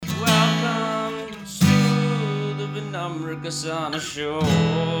Kasana Show.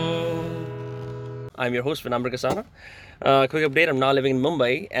 I'm your host, Vinamra Kasana. Quick update, I'm now living in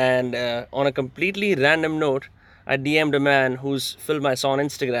Mumbai, and on a completely random note, I DM'd a man whose film I saw on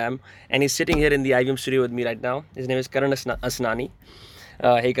Instagram, and he's sitting here in the IVM studio with me right now. His name is Karan Asnani.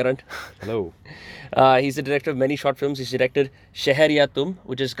 Hey Karan. Hello. He's the director of many short films. He's directed Sheher Ya Tum,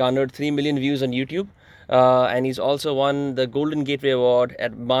 which has garnered 3 million views on YouTube. And he's also won the Golden Gateway Award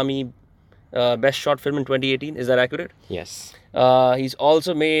at Mami Best Short Film in 2018. Is that accurate? Yes. He's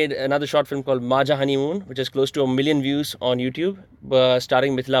also made another short film called Maja Honeymoon, which has close to 1 million views on YouTube,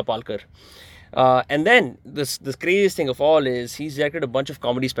 starring Mithila Palkar. And then this craziest thing of all is he's directed a bunch of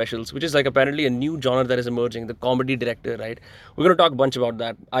comedy specials, which is like apparently a new genre that is emerging, the comedy director, right? We're going to talk a bunch about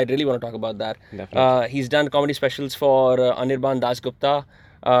that. I really want to talk about that. Definitely. He's done comedy specials for Anirban Dasgupta,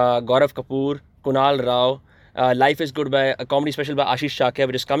 Gaurav Kapoor, Kunal Rao. Life is Good, by a comedy special by Ashish Shakya,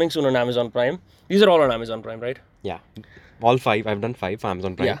 which is coming soon on Amazon Prime. These are all on Amazon Prime, right? Yeah. All 5. I've done 5 for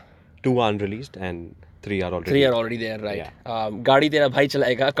Amazon Prime. Yeah. 2 are unreleased and 3 are already. 3 are already there, right? Yeah. Gaadi Tera Bhai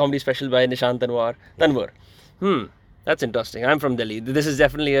Chalayega, comedy special by Nishant Tanwar. That's interesting. I'm from Delhi. This is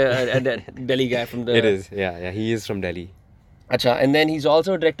definitely a Delhi guy from the... It is. Yeah. He is from Delhi. Acha, and then he's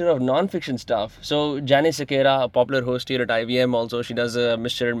also a director of non-fiction stuff. So Janice Sakera, a popular host here at IVM also, she does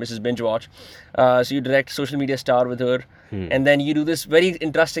Mr. and Mrs. Binge Watch. So you direct Social Media Star with her. And then you do this very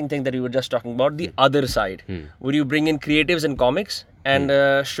interesting thing that we were just talking about, the other side, where you bring in creatives and comics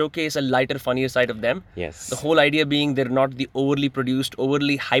and showcase a lighter, funnier side of them. Yes. The whole idea being they're not the overly produced,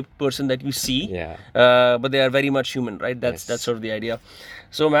 overly hyped person that you see, Yeah. but they are very much human, right? That's sort of the idea.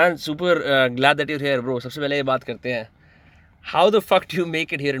 So man, super glad that you're here, bro. सबसे पहले ये बात करते हैं. How the fuck do you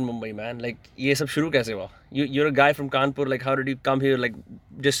make it here in Mumbai, man? Like, ये सब शुरू कैसे हुआ? You're a guy from Kanpur. Like, how did you come here? Like,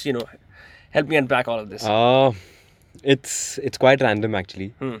 just, help me unpack all of this. It's quite random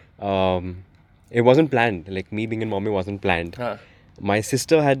actually. It wasn't planned. Like me being in Mumbai wasn't planned. Huh. My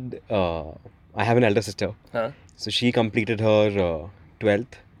sister had. I have an elder sister. Huh? So she completed her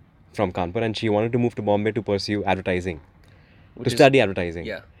 12th from Kanpur and she wanted to move to Bombay to pursue advertising. Which is- study advertising.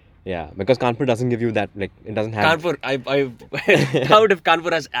 Yeah. Yeah, because Kanpur doesn't give you that, like, it doesn't have... Kanpur, I doubt if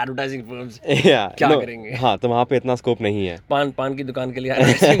Kanpur has advertising firms. Yeah. क्या No, करेंगे? हाँ, तो वहाँ पे इतना scope नहीं है. पान की दुकान के लिए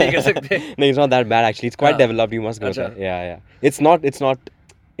advertising नहीं कर सकते. No, it's not that bad actually. It's quite हाँ. developed. You must go अच्छा. there. Yeah. It's not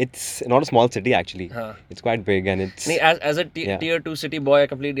a small city actually. हाँ. It's quite big and it's... नहीं, as a tier 2 city boy, I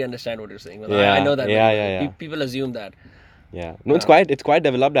completely understand what you're saying. Well, Yeah, I know that. yeah, very yeah, well. yeah. People assume that. Yeah. No, it's quite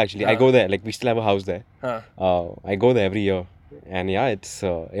developed actually. I go there. Like, we still have a house there. Huh. I go there every year. And yeah, it's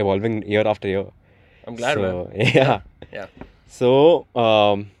evolving year after year. I'm glad, man. So, yeah. Yeah. So,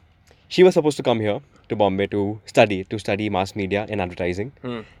 she was supposed to come here to Bombay to study mass media and advertising.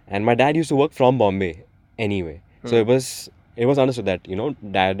 And my dad used to work from Bombay anyway. So it was understood that,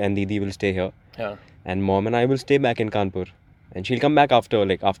 dad and Didi will stay here. Yeah. And mom and I will stay back in Kanpur. And she'll come back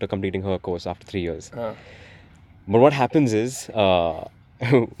after completing her course after 3 years. Huh. But what happens is,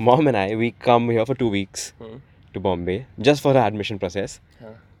 mom and I, we come here for 2 weeks to Bombay just for her admission process.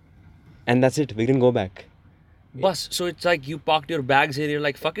 Huh. And that's it. We didn't go back. Bus. So it's like you parked your bags here. You're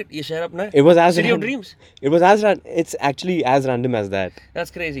like, fuck it, ye share apna hai. It was as City of ran- dreams. It was it's actually as random as that. That's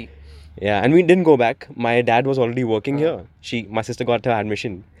crazy. Yeah, and we didn't go back. My dad was already working here. My sister got her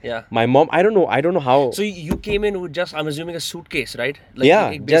admission. Yeah. My mom, I don't know how. So you came in with just, I'm assuming, a suitcase, right? Like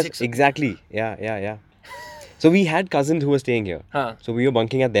yeah, basic just exactly. Yeah. So we had cousins who were staying here. Huh. So we were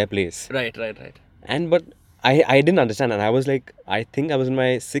bunking at their place. Right. But I didn't understand, and I was like, I think I was in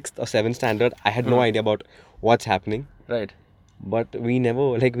my 6th or 7th standard. I had no idea about what's happening. Right. But we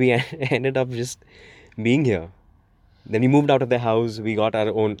never, we ended up just being here. Then we moved out of the house. We got our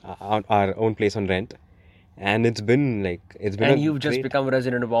own place on rent, and it's been. And you've just become a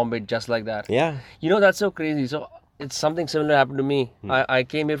resident of Bombay just like that. Yeah. That's so crazy. So it's something similar happened to me. I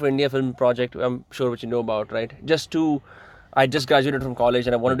came here for India Film Project. I'm sure what you know about, right? I just graduated from college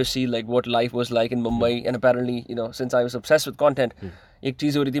and I wanted to see what life was like in Mumbai. And apparently, since I was obsessed with content, एक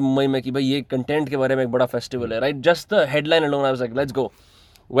चीज़ हो रही थी मुंबई में कि भाई ये content के बारे में एक बड़ा फेस्टिवल है, right? Just the headline alone, I was like, let's go.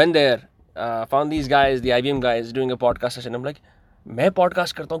 Went there, found these guys, the IBM guys, doing a podcast session. I'm like, मैं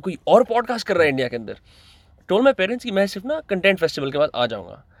podcast करता हूँ, कोई और podcast कर रहा है इंडिया के अंदर. Told my parents कि मैं सिर्फ ना कंटेंट फेस्टिवल के बाद आ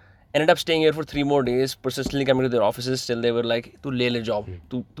जाऊँगा. Ended up staying here for 3 more days, persistently coming to their offices till they were like, तू ले ले job,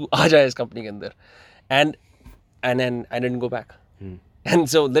 तू आ जाए इस कंपनी के अंदर. And then I didn't go back. And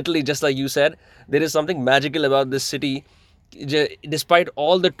so literally, just like you said, there is something magical about this city. Despite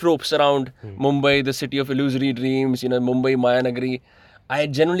all the tropes around Mumbai, the city of illusory dreams, Mumbai, Maya Nagari, I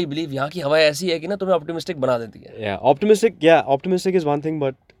genuinely believe यहाँ की हवा ऐसी है कि ना तुम्हें optimistic बना देती है. Yeah, optimistic is one thing,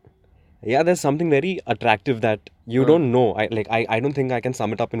 but yeah, there's something very attractive that you don't know. I don't think I can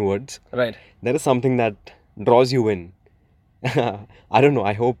sum it up in words. Right. There is something that draws you in. I don't know.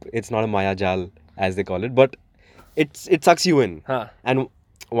 I hope it's not a Maya Jal as they call it, but it sucks you in. Huh. And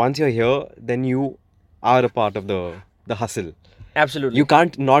once you're here, then you are a part of the hustle. Absolutely. You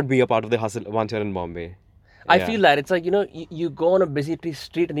can't not be a part of the hustle once you're in Bombay. I Yeah. feel that it's like, you know, you go on a busy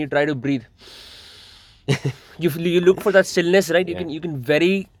street and you try to breathe. you look for that stillness, right? You can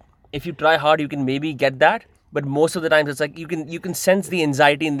very, if you try hard, you can maybe get that. But most of the times, it's like you can sense the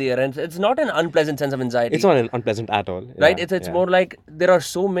anxiety in the air, and it's not an unpleasant sense of anxiety. It's not unpleasant at all. Right? Yeah, It's yeah. more like there are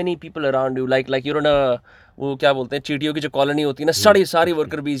so many people around you. Like you're on a, वो क्या बोलते हैं, चींटियों की जो colony होती है ना, सारी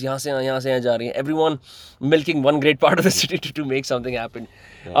वर्कर बीज यहाँ से यहाँ जा रही हैं. Everyone milking one great part of the city to make something happen.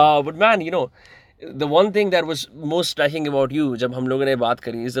 But man, you know, the one thing that was most striking about you, जब हम लोगों ने बात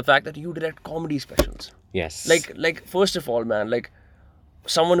करी, is the fact that you direct comedy specials. Yes. Like first of all, man, like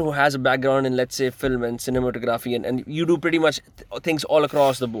someone who has a background in, let's say, film and cinematography, and you do pretty much things all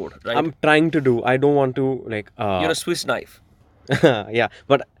across the board, right? I'm trying to do. I don't want to like. You're a Swiss knife. Yeah,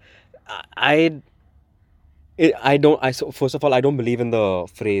 but I don't. So first of all, I don't believe in the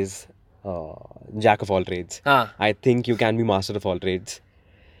phrase "jack of all trades." Ah. I think you can be master of all trades.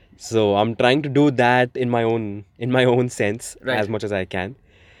 So I'm trying to do that in my own sense Right. as much as I can.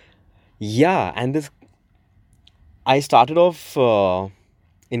 Yeah, and this I started off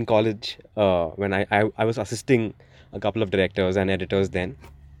in college when I was assisting a couple of directors and editors then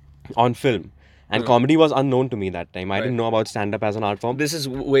on film. And comedy was unknown to me that time. I didn't know about stand-up as an art form. This is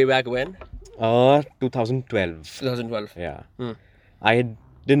way back when? 2012. 2012. Yeah. I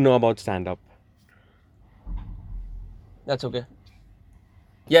didn't know about stand-up. That's okay.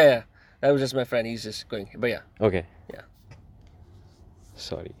 Yeah. That was just my friend. He's just going. But yeah. Okay. Yeah.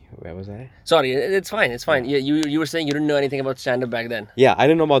 Sorry, where was I? Sorry, it's fine. It's fine. Yeah, you were saying you didn't know anything about stand-up back then. Yeah, I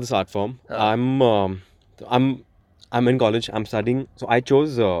didn't know about this art form. I'm in college. I'm studying. So I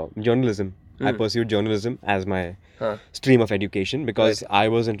chose journalism. I pursued journalism as my stream of education because I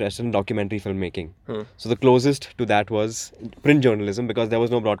was interested in documentary filmmaking. So the closest to that was print journalism because there was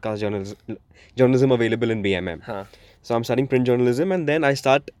no broadcast journalism available in BMM. So I'm studying print journalism, and then I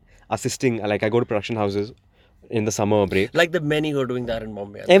start assisting. Like I go to production houses in the summer break. Like the many who are doing that in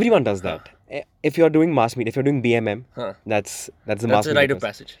Bombay. Everyone does that. If you're doing mass media, if you're doing BMM, that's the mass That's a media rite of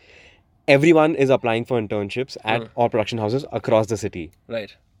course. passage. Everyone is applying for internships at all production houses across the city.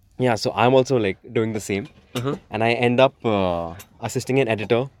 Right. Yeah, so I'm also like doing the same, and I end up assisting an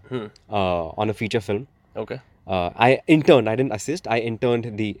editor on a feature film. Okay. I interned. I didn't assist. I interned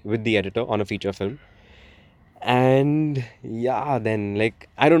with the editor on a feature film, and yeah, then like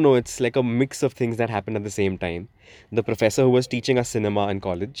I don't know. It's like a mix of things that happened at the same time. The professor who was teaching us cinema in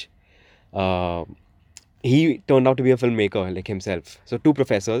college, he turned out to be a filmmaker like himself. So two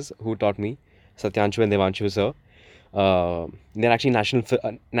professors who taught me, Satyanshu and Devanshu sir. They're actually national.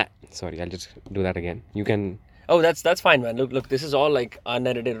 Sorry, I'll just do that again. You can. Oh, that's fine, man. Look, this is all like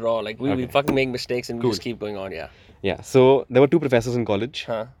unedited raw. Like we fucking make mistakes and we just keep going on. Yeah. Yeah. So there were two professors in college.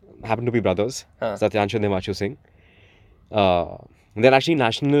 Huh. Happened to be brothers. Satyanshu and Devanshu Singh. They're actually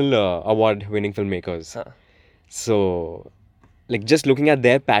national award-winning filmmakers. So, like just looking at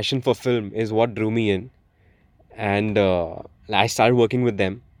their passion for film is what drew me in, and I started working with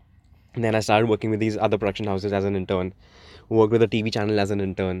them. And then I started working with these other production houses as an intern. Worked with a TV channel as an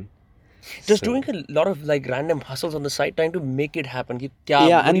intern. Just doing a lot of like random hustles on the side, trying to make it happen. What and do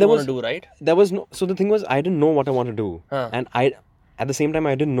there you want was to do, right? There was no. So the thing was, I didn't know what I want to do, and at the same time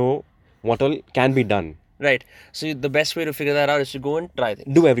I didn't know what all can be done. Right. So the best way to figure that out is to go and try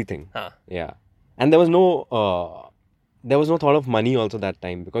things. Do everything. Huh. Yeah. And there was no thought of money also that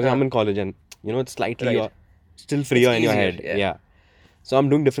time because I'm in college and it's slightly Right. still freer in your easier, head. yeah. So I'm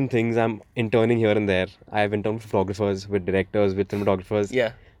doing different things. I'm interning here and there. I've interned with photographers, with directors, with cinematographers,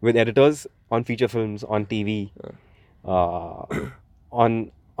 Yeah. with editors on feature films, on TV,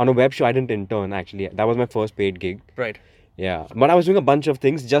 on a web show. I didn't intern actually. That was my first paid gig. Right. Yeah, but I was doing a bunch of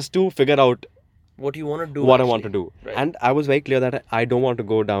things just to figure out What you want to do. what I actually. want to do, Right. and I was very clear that I don't want to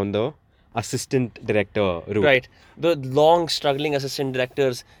go down the assistant director route. Right. The long struggling assistant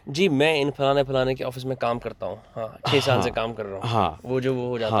directors. जी मैं इन फलाने के office में काम करता हूँ. हाँ 6 साल से काम कर रहा हूँ. हाँ. वो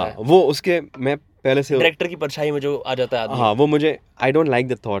हो जाता हाँ, है. वो उसके मैं पहले से डायरेक्टर की परछाई में जो आ जाता है आदमी. हाँ वो मुझे I don't like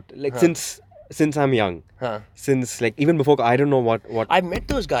the thought like since I'm young, हाँ. since like even before I don't know what I met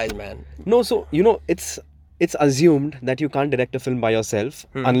those guys, man. no, so it's assumed that you can't direct a film by yourself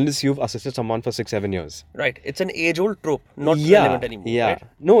unless you've assisted someone for 6-7 years. Right. It's an age-old trope, not relevant anymore. Yeah. Right?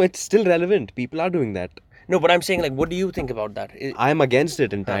 No, it's still relevant. People are doing that. No, but I'm saying like, what do you think about that? I'm against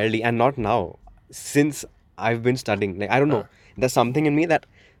it entirely, and not now. Since I've been studying, like I don't know, there's something in me that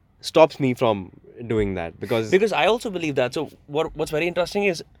stops me from doing that because I also believe that. So what's very interesting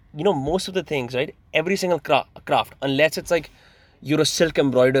is, you know, most of the things, right? Every single craft, unless it's like you're a silk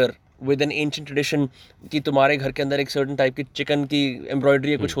embroider with an ancient tradition कि तुम्हारे घर के अंदर एक certain type की chicken की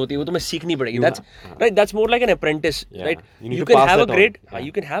embroidery या कुछ होती है, वो तुम्हें सीखनी पड़ेगी. That's right. That's more like an apprentice, right? You need You to can pass have a that on. great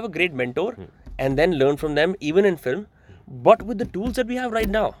you can have a great mentor and then learn from them, even in film. But with the tools that we have right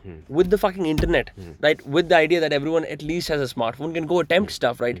now, with the fucking internet, right, with the idea that everyone at least has a smartphone, can go attempt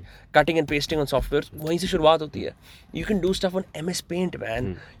stuff, right, cutting and pasting on software, वहीं से शुरुआत होती है. You can do stuff on MS Paint, man.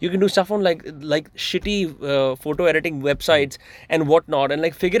 You can do stuff on like shitty photo editing websites and whatnot, and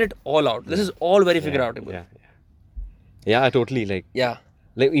like figure it all out. This is all very figure outable. Yeah, I totally like. Yeah.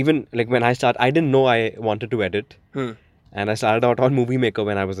 Like even like when I didn't know I wanted to edit. And I started out on Movie Maker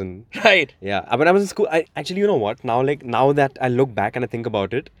when I was in... Right. Yeah. When I was in school, actually, you know what? Now that I look back and I think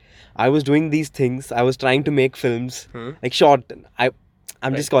about it, I was doing these things. I was trying to make films, like short.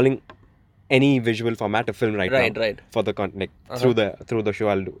 I'm just calling any visual format a film right now. Right. For the through the show,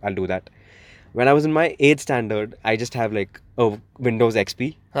 I'll do that. When I was in my 8th standard, I just have like a Windows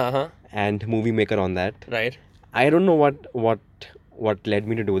XP and Movie Maker on that. Right. I don't know what led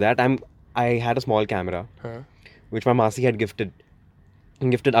me to do that. I had a small camera. Which my Masi had gifted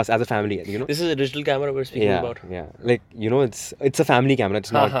us as a family, you know. This is a digital camera we're speaking about. Yeah. Like, you know, it's a family camera.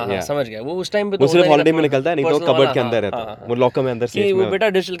 It's not. Yeah. समझ गया. वो उस time पे वो सिर्फ holiday में निकलता है, नहीं तो कबर्ड के अंदर रहता है. वो लॉकर में अंदर सेफ में. वो बेटा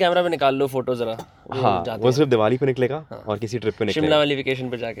डिजिटल कैमरा में निकाल लो फोटो जरा. हाँ. वो सिर्फ दिवाली पे निकलेगा और किसी ट्रिप पे निकलेगा. शिमला वाली वेकेशन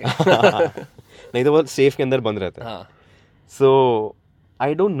पे जाके. नहीं तो वो सेफ के अंदर बंद रहता है. So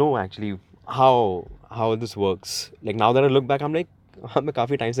I don't know actually how this works. Like now that I look back, I'm like, हाँ मैं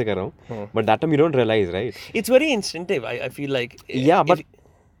काफी टाइम से कर रहा हूँ. But that time you don't realize, right? It's very instinctive. I feel like. Yeah, but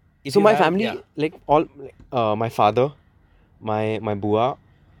so my family, like all, my father, my bua,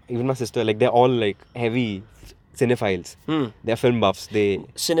 even my sister, like they're all like heavy cinephiles. They're film buffs.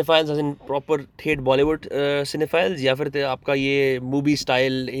 Cinephiles as in proper theatre Bollywood cinephiles या फिर आपका ये movie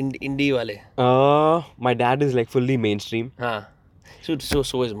style indie वाले? My dad is like fully mainstream. हाँ. So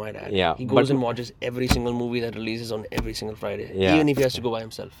is my dad. Yeah, he goes and watches every single movie that releases on every single Friday, even if he has to go by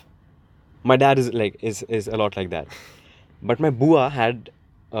himself. My dad is like is a lot like that, but my bua had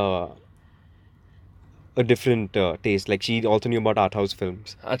a different taste. Like she also knew about art house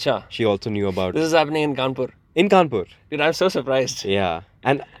films. Acha. She also knew about. This is happening in Kanpur. In Kanpur. Dude, I'm so surprised. Yeah,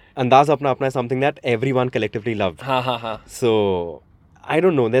 and Andaz Apna Apna is something that everyone collectively loved. So I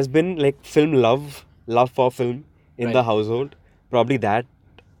don't know. There's been like love for film in the household. Probably that,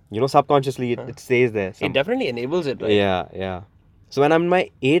 you know, subconsciously it stays there. It definitely enables it, right? Yeah. So when I'm in my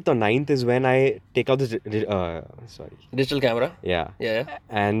 8th or 9th is when I take out this digital camera. Yeah.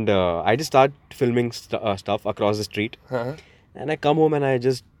 And I just start filming stuff across the street. And I come home and I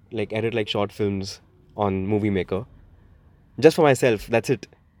just like edit like short films on Movie Maker, just for myself. That's it.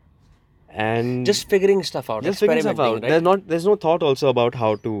 And just figuring stuff out. Just figuring stuff out. Right? There's no thought also about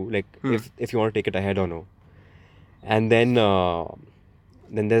how to like if you want to take it ahead or no. And then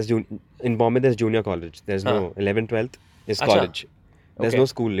there's in Bombay there's junior college. There's no 11th 12th is college. There's no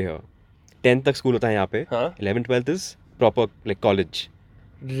school here. 10th tak school hota hai yahan pe. 11th 12th is proper like college.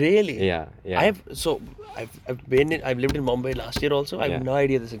 Really? Yeah. I've lived in Mumbai last year also. I have no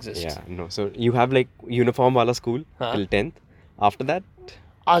idea this exists. Yeah, no. So you have like uniform wala school till 10th. After that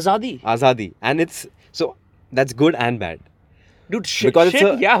Azadi. And it's so that's good and bad. Dude, because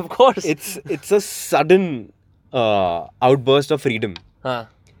yeah, of course. It's a sudden outburst of freedom.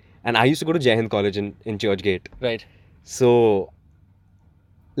 And I used to go to Jai Hind College in Churchgate. Right. So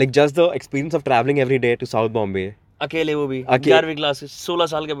like just the experience of traveling every day to South Bombay. अकेले वो भी 11वीं class के 16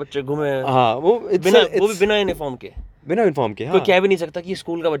 साल के बच्चे घूमे हैं. हाँ वो भी बिना यूनिफॉर्म के. हाँ. कोई कह भी नहीं सकता कि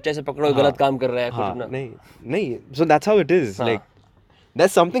स्कूल का बच्चा ऐसे पकड़ो गलत काम कर रहा है कुछ ना. नहीं. So that's how it is. Like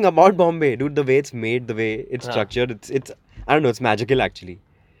there's something about Bombay, dude. The way it's made, the way it's structured, it's I don't know. It's magical actually.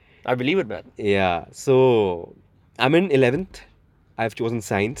 I believe it, man. Yeah. So I'm in 11th. I've chosen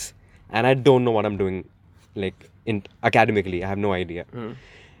science, and I don't know what I'm doing, like academically. I have no idea.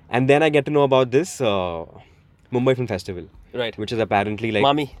 And then I get to know about this Mumbai Film Festival, right? Which is apparently like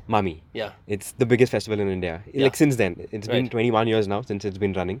Mami. Yeah. It's the biggest festival in India. Yeah. Like since then, it's been 21 years now since it's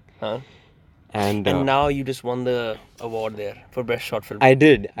been running. And now you just won the award there for best short film. I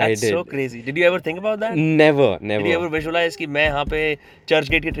did. That's so crazy. Did you ever think about that? Never. Did you ever visualize कि मैं यहाँ पे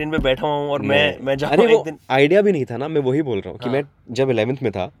चर्चगेट की train पे बैठा हूँ और मैं जाऊँ एक दिन? आइडिया भी नहीं था ना. मैं वही बोल रहा हूँ कि मैं जब 11th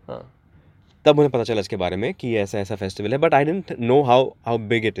में था तब मुझे पता चला इसके बारे में कि ऐसा फेस्टिवल है. But I didn't know how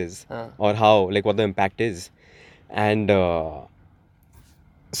big it is or how like what the impact is. And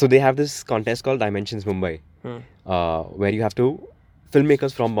so they have this contest called Dimensions Mumbai, where you have to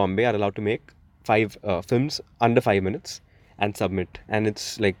filmmakers from Bombay are allowed to make 5 films under 5 minutes, and submit. And it's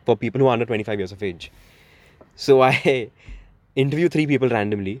like for people who are under 25 years of age. So I interview 3 people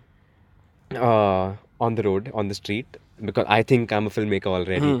randomly on the road, on the street, because I think I'm a filmmaker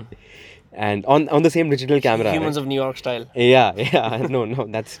already. And on the same digital camera. Humans right? of New York style. Yeah. No,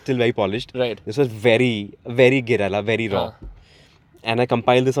 that's still very polished. Right. This was very, very guerrilla, very raw. And I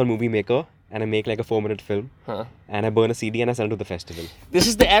compile this on Movie Maker, and I make like a 4-minute film. And I burn a CD and I send it to the festival. This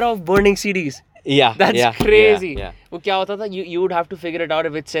is the era of burning CDs. Yeah. That's crazy. Yeah. वो क्या होता था? You would have to figure it out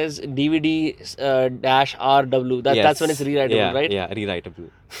if it says DVD -RW. That's when it's rewritable, right? Yeah, rewritable.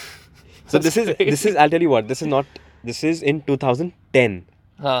 So this is I'll tell you what, this is in 2010.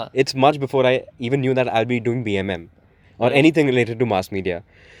 It's much before I even knew that I'll be doing BMM or anything related to mass media.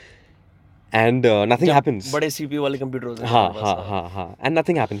 And nothing happens. बड़े CPU वाले computer होते हैं. हाँ. And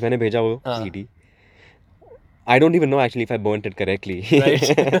nothing happens. मैंने भेजा वो CD. I don't even know actually if I burnt it correctly.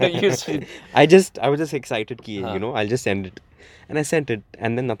 Right. I was just excited ki, I'll just send it. And I sent it,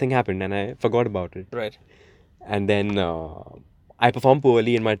 and then nothing happened, and I forgot about it. Right. And then I performed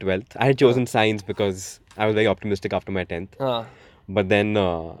poorly in my 12th. I had chosen science because I was very optimistic after my 10th. But then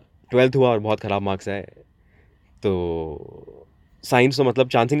 12th हुआ और बहुत खराब marks आए. तो science तो मतलब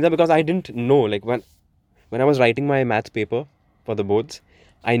chance ही नहीं था, because I didn't know, like when I was writing my maths paper for the boards,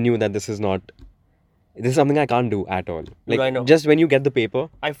 I knew that this is something I can't do at all. Like I know. Just when you get the paper.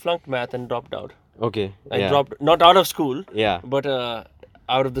 I flunked math and dropped out. Okay. I dropped, not out of school. Yeah. But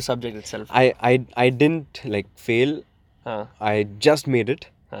out of the subject itself. I didn't like fail. I just made it.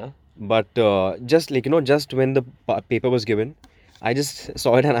 But just like just when the paper was given, I just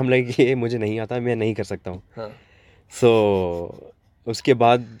saw it and I'm like, ये मुझे नहीं आता, मैं नहीं कर सकता हूँ. So उसके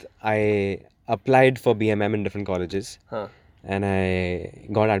बाद I applied for BMM in different colleges. And I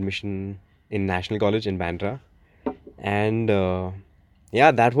got admission in National College in Bandra. And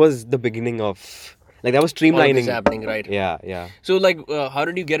that was the beginning of, like, that was streamlining. All this happening, right? Yeah. So like how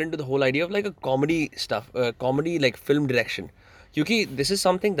did you get into the whole idea of like a comedy stuff, comedy like film direction? Because this is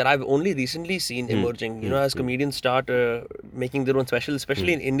something that I've only recently seen emerging, as comedians start making their own specials,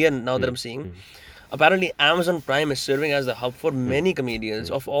 especially in India now that I'm seeing. Apparently Amazon Prime is serving as the hub for many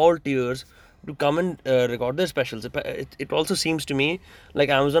comedians of all tiers to come and record their specials. It also seems to me like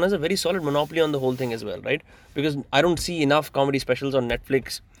Amazon has a very solid monopoly on the whole thing as well, right? Because I don't see enough comedy specials on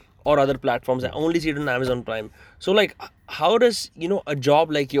Netflix or other platforms. I only see it on Amazon Prime. So like, how does, a job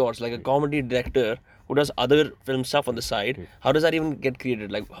like yours, like a comedy director who does other film stuff on the side, how does that even get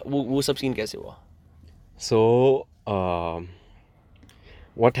created? Like, वो सब scene कैसे हुआ? So,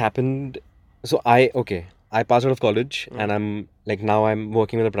 what happened? So I passed out of college and I'm like, now I'm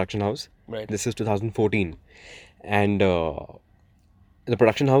working with a production house. Right. This is 2014. And the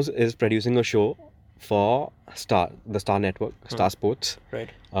production house is producing a show for the Star Network, Star Sports. Right.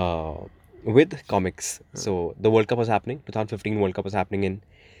 With comics. So the World Cup was happening. 2015 World Cup was happening in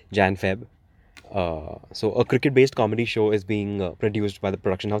Jan-Feb. So a cricket-based comedy show is being produced by the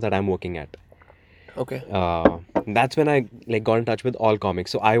production house that I'm working at. Okay. That's when I like got in touch with All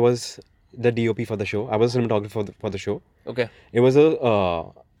Comics. So I was the DOP for the show. I was a cinematographer for the show. Okay. It was a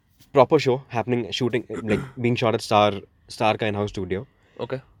proper show shooting like being shot at Star ka in-house studio.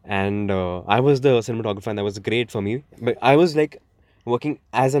 Okay. And I was the cinematographer, and that was great for me. But I was like working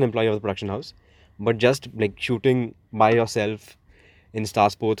as an employee of the production house, but just like shooting by yourself in Star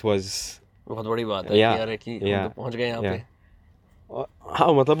Sports was बहुत बड़ी बात है यार कि हम तो पहुंच गए यहाँ पे.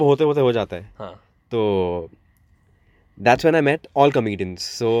 हाँ मतलब होते हो जाता है. हाँ. तो that's when I met all comedians.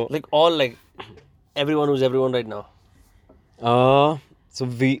 So like everyone who's everyone right now. So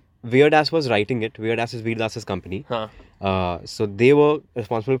Weird Ass was writing it. Weird Ass is Veer Das's company. So they were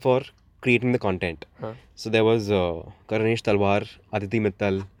responsible for creating the content. So there was Karanesh Talwar, Aditi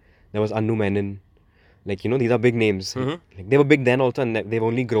Mittal, there was Annu Menon. Like, these are big names. Like, they were big then also, and they've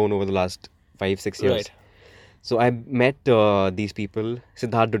only grown over the last 5-6 years. Right. So I met these people,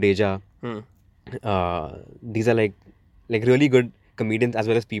 Siddharth Dudeja. These are like really good comedians as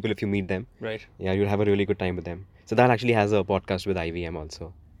well as people if you meet them. Right. Yeah, you'll have a really good time with them. So that actually has a podcast with IVM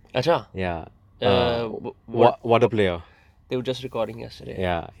also. Acha. Yeah. What a player. They were just recording yesterday.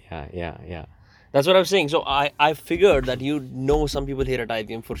 Yeah. That's what I was saying. So I figured that you know some people here at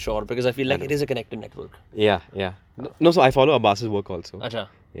IVM for sure, because I feel like it is a connected network. Yeah. No, so I follow Abbas's work also. Acha.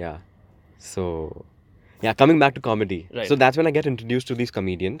 Yeah. So, yeah, coming back to comedy. Right. So that's when I get introduced to these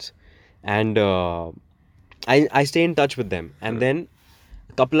comedians, and I stay in touch with them. And then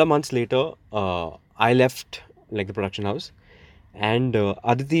a couple of months later, I left like the production house, and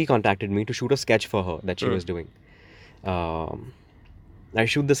Aditi contacted me to shoot a sketch for her that she was doing. I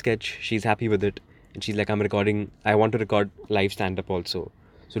shoot the sketch, she's happy with it, and she's like, I want to record live stand-up also.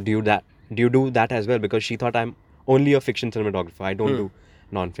 So do you do that as well? Because she thought I'm only a fiction cinematographer. I don't do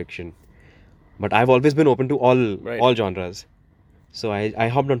non-fiction. But I've always been open to all genres. So I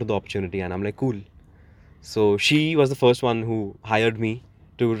hopped onto the opportunity and I'm like, cool. So she was the first one who hired me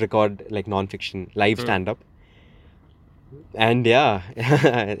to record like non-fiction live stand-up. And yeah,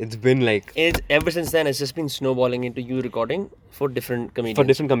 it's been like... Ever since then, it's just been snowballing into you recording for different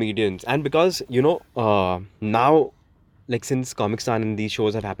comedians. And because, now, like since Comic-Stan and these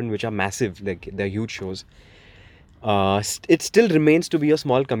shows have happened, which are massive, like they're huge shows, it still remains to be a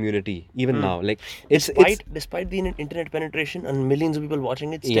small community even now. Like despite the internet penetration and millions of people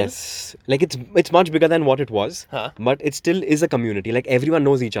watching it still? Yes, like it's much bigger than what it was, but it still is a community. Like everyone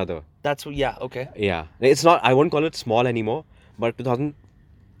knows each other. Okay. Yeah, it's not, I won't call it small anymore, but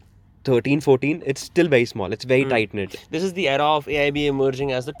 2013-14, it's still very small. It's very tight knit. This is the era of AIB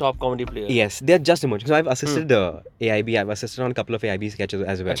emerging as the top comedy player. Yes, they're just emerging. So I've assisted AIB. I've assisted on a couple of AIB sketches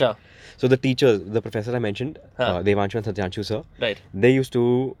as well. Achha. So the teachers, the professor I mentioned, Devanshu and Satyanshu sir, right, they used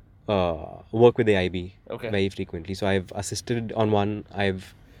to work with AIB very frequently. So I've assisted on one.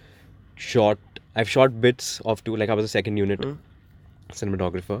 I've shot bits of two. Like I was a second unit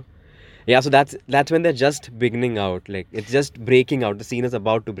cinematographer. Yeah, so that's when they're just beginning out. Like it's just breaking out. The scene is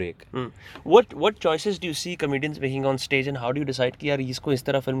about to break. What choices do you see comedians making on stage, and how do you decide कि यार इसको इस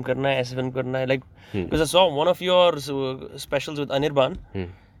तरह film करना है, ऐसे film करना है? Like because I saw one of your specials with Anirban.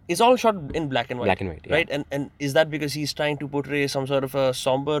 It's all shot in black and white. Black and white, yeah. Right? And is that because he's trying to portray some sort of a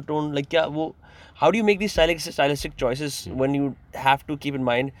somber tone? Like how do you make these stylistic choices when you have to keep in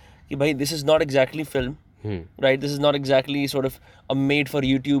mind कि भाई this is not exactly film. Right, this is not exactly sort of a made for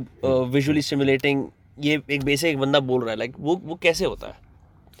YouTube visually stimulating. ये एक basic बंदा बोल रहा है, like वो कैसे होता है?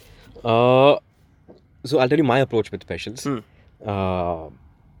 So I'll tell you my approach with specials. There are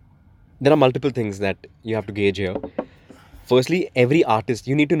multiple things that you have to gauge here. Firstly, every artist,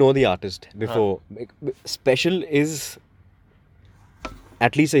 you need to know the artist before. Special is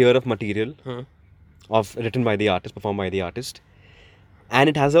at least a year of material written by the artist, performed by the artist, and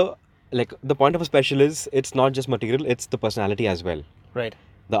it has like the point of a special is it's not just material, it's the personality as well. Right.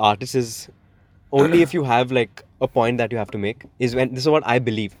 The artist is only if you have like a point that you have to make is when, this is what I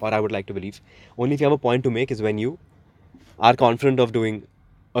believe, or I would like to believe, only if you have a point to make is when you are confident of doing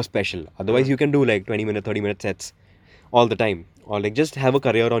a special. Otherwise you can do like 20-minute, 30-minute sets all the time, or like just have a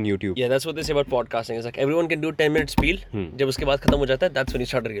career on YouTube. Yeah, that's what they say about podcasting. It's like everyone can do 10-minute spiel. जब उसके बाद खत्म हो जाता है, that's when you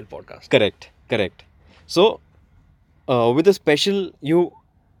start a real podcast. Correct. So with a special,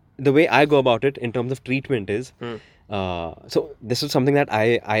 the way I go about it in terms of treatment is, so this is something that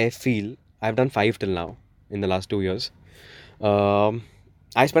I feel I've done 5 till now in the last 2 years.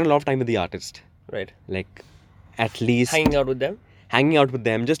 I spend a lot of time with the artist. Right. Like at least hanging out with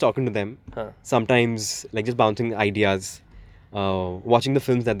them, just talking to them. Sometimes like just bouncing ideas, watching the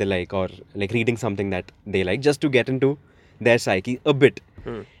films that they like, or like reading something that they like, just to get into their psyche a bit.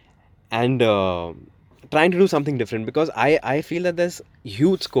 And trying to do something different, because I feel that there's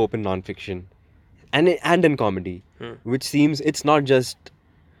huge scope in non-fiction and in comedy, which seems it's not just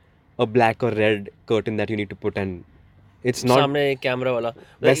a black or red curtain that you need to put, and it's not सामने camera वाला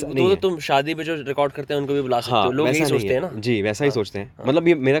तो तुम शादी पे जो record करते हैं उनको भी बुला सकते हो. लोग यही सोचते हैं ना जी, वैसा ही सोचते हैं. मतलब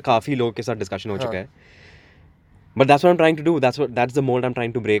ये मेरा काफी लोगों के साथ डिस्कशन हो चुका है. But that's what I'm trying to do. That's the mold I'm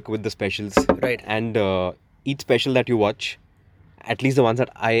trying to break with the specials. Right. And each special that you watch, at least the ones that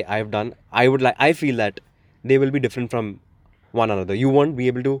I've done, I feel that they will be different from one another. You won't be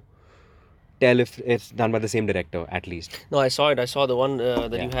able to tell if it's done by the same director, at least. No, I saw it. I saw the one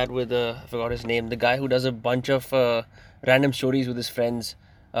that you had with I forgot his name, the guy who does a bunch of random stories with his friends.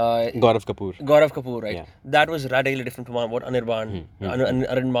 Gaurav Kapoor, right? Yeah. That was radically different from what Anirban.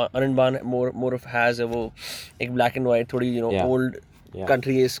 Anirban more of has a एक black and white, थोड़ी old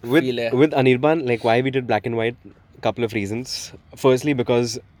country-esque feel है. With Anirban, like why we did black and white, couple of reasons. Firstly,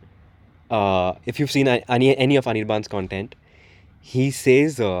 because if you've seen any of Anirban's content, he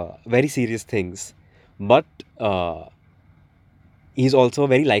says very serious things, but he's also a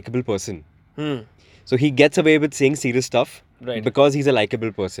very likable person. So he gets away with saying serious stuff, right, because he's a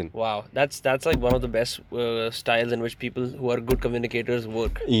likable person. Wow, that's like one of the best styles in which people who are good communicators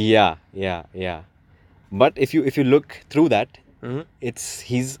work. Yeah. But if you look through that,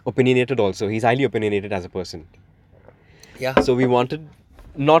 he's opinionated also. He's highly opinionated as a person. Yeah. So we wanted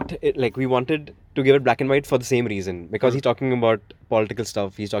to give it black and white for the same reason, because he's talking about political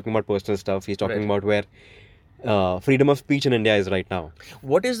stuff, he's talking about personal stuff, he's talking about where freedom of speech in India is right now.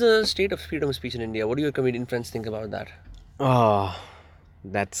 What is the state of freedom of speech in India? What do your comedian friends think about that?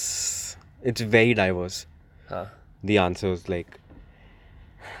 It's very diverse. The answers, like,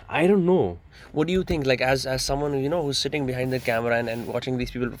 I don't know. What do you think, like as someone who's sitting behind the camera and watching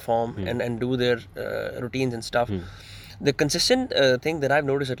these people perform and do their routines and stuff? The consistent thing that I've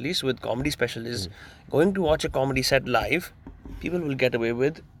noticed, at least with comedy special, is going to watch a comedy set live. People will get away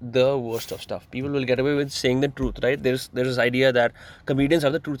with the worst of stuff. People will get away with saying the truth, right? There's this idea that comedians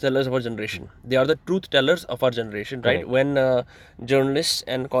are the truth tellers of our generation. They are the truth tellers of our generation, right? Correct. When journalists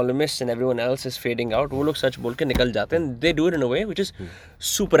and columnists and everyone else is fading out, वो लोग सच बोल के निकल जाते हैं, and they do it in a way which is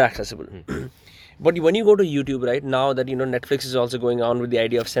super accessible. But when you go to YouTube, right, now that Netflix is also going on with the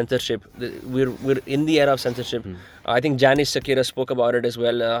idea of censorship, we're in the era of censorship. I think Janice Sakira spoke about it as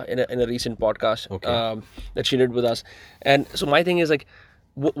well in a recent podcast that she did with us. And so my thing is like,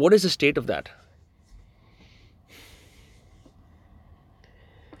 what is the state of that?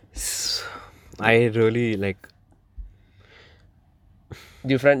 I really like.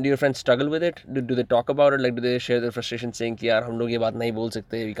 Do your friends struggle with it? Do they talk about it? Like, do they share their frustration saying कि यार हम लोग ये बात नहीं बोल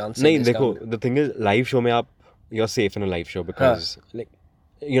सकते, we can't say नहीं this? देखो, the thing is, live show में you're safe in a live show because like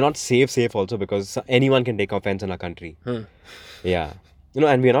you're not safe also because anyone can take offense in our country. Yeah,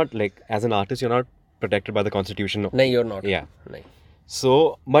 and we're not like, as an artist, you're not protected by the constitution. No, you're not. Yeah. No.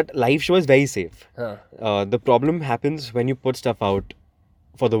 So, but live show is very safe. The problem happens when you put stuff out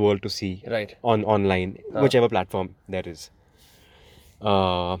for the world to see. Right. Online, whichever platform there is.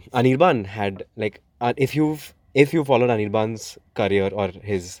 Anirban had like, if you followed Anirban's career or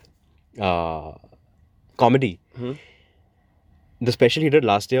his comedy, the special he did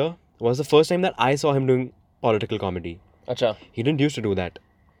last year was the first time that I saw him doing political comedy. Acha. He didn't used to do that.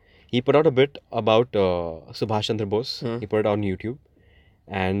 He put out a bit about Subhash Chandra Bose. He put it on YouTube,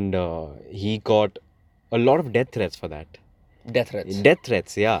 and he got a lot of death threats for that. Death threats. Death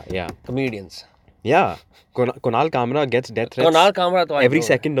threats, yeah. Comedians. Yeah, Kunal Kamra gets death threats. Kunal Kamra तो every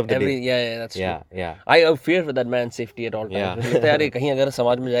second of the day. Yeah, that's true. Yeah. I fear for that man's safety at all times. Yeah. मुझे लगता है यार कहीं अगर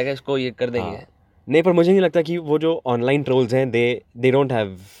समाज में जाएगा इसको ये कर देंगे. नहीं, पर मुझे नहीं लगता कि वो जो online trolls हैं, they don't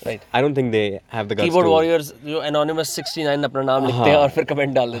have. Right. I don't think they have the guts. Keyboard warriors जो anonymous 69 अपना नाम लिखते हैं और फिर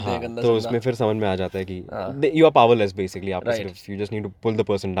कमेंट डाल देते हैं गंदा. तो उसमें फिर समझ में आ जाता है कि you are powerless basically. आपको सिर्फ you just need to pull the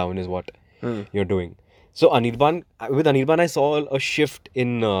person down is what you're doing. So with Anirban I saw a shift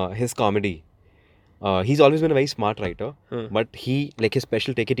in his comedy. He's always been a very smart writer, but he, like, his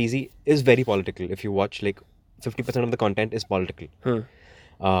special Take It Easy is very political. If you watch, like, 50% of the content is political.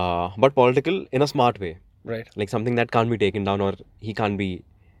 But political in a smart way. Right. Like something that can't be taken down or he can't be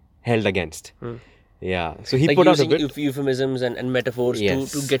held against. Yeah. So he like put out a using bit. euphemisms and metaphors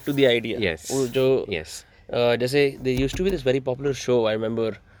to get to the idea. Yes. Yes. जैसे there used to be this very popular show, I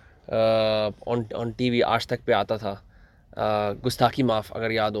remember, on TV, आज तक पे आता था. गुस्ताखी माफ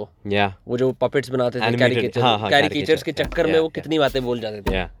अगर याद हो. Yeah. वो जो puppets बनाते थे caricatures के चक्कर में वो कितनी बातें बोल जाते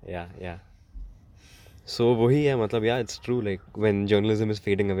थे. Yeah. So वही है, मतलब, yeah, it's true, like when journalism is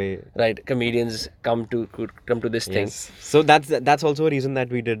fading away. Right, comedians come to this thing. Yes. So that's also a reason that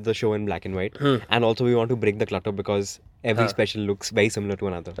we did the show in black and white. And also we want to break the clutter because every special looks very similar to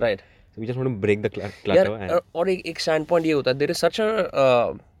another. Right. So we just want to break the clutter. यार और एक standpoint ये होता है, there is such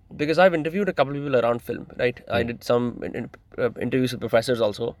a because I've interviewed a couple of people around film, right? I did some interviews with professors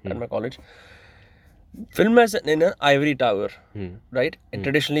also at my college. Film as in an ivory tower, right? And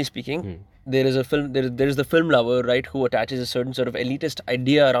traditionally speaking, there is a film. There is the film lover, right, who attaches a certain sort of elitist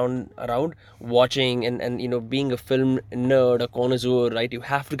idea around watching and being a film nerd, a connoisseur, right? You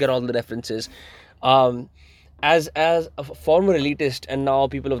have to get all the references. As a former elitist and now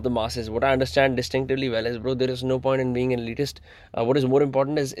people of the masses, what I understand distinctively well is, bro, there is no point in being an elitist. What is more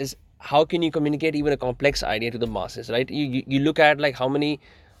important is how can you communicate even a complex idea to the masses, right? You look at like how many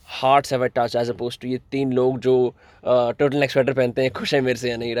hearts have I touched as opposed to ये 3 लोग जो turtleneck sweater पहनते हैं खुश है मेरे से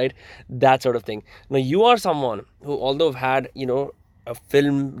या नहीं, right? That sort of thing. Now you are someone who, although had a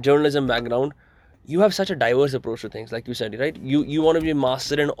film journalism background, you have such a diverse approach to things, like you said, right? You want to be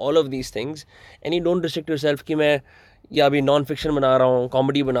master in all of these things, and you don't restrict yourself कि मैं या अभी non fiction बना रहा हूँ,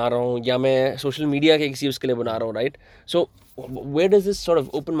 comedy बना रहा हूँ, या मैं सोशल मीडिया के किसी उसके लिए बना रहा हूँ, right? So where does this sort of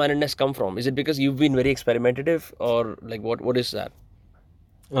open-mindedness come from? Is it because you've been very experimentative, or like what is that?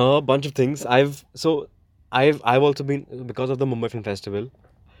 A bunch of things. I've also been, because of the Mumbai Film Festival,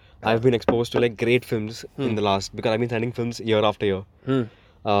 I've been exposed to like great films in the last, because I've been sending films year after year.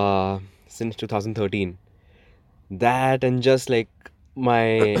 Since 2013. That, and just like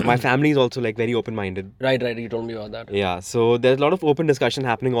my family is also like very open-minded. Right, you told me about that. Yeah, so there's a lot of open discussion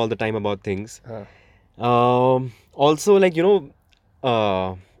happening all the time about things. Also, like,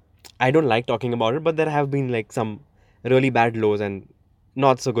 I don't like talking about it, but there have been like some really bad lows and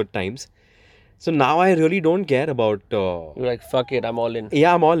not so good times. So now I really don't care about... You're like, fuck it, I'm all in.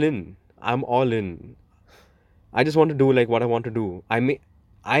 Yeah, I'm all in. I just want to do like what I want to do.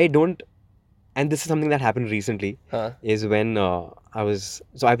 I don't, and this is something that happened recently, is when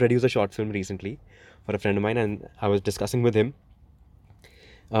I produced a short film recently for a friend of mine, and I was discussing with him.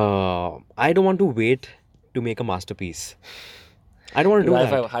 I don't want to wait to make a masterpiece. I don't want to do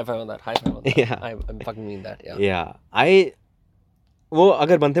that. High five on that. High five on that. Yeah. I fucking mean that. Yeah. Yeah. वो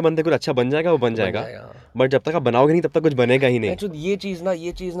अगर बनते बनते कुछ अच्छा बन जाएगा वो बन जाएगा, बट जब तक आप बनाओगे नहीं तब तक कुछ बनेगा ही नहीं. ये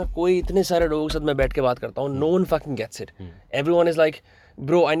चीज़ ना कोई इतने सारे लोगों के साथ मैं बैठ के बात करता हूँ, no one fucking gets it. Everyone is like,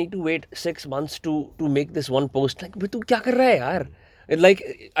 bro, I need to wait 6 months to make this one post. Like, तू क्या कर रहा है यार? Like,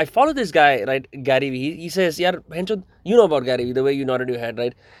 I follow this guy, right, Gary Vee. He says, यार भैंचोद, you know about Gary Vee, the way you nodded your head,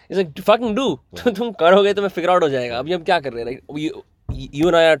 right? He's like, fucking do. तुम करोगे तो मैं figure out हो जाएगा. अभी हम क्या कर रहे हैं? Like, you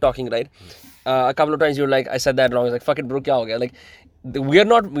and I are talking, right? A couple of times you're like, I said that wrong. I was like, fuck it, bro, क्या हो गया? Like, we are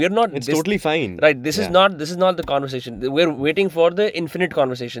not. It's totally fine. Right. This is not the conversation. We're waiting for the infinite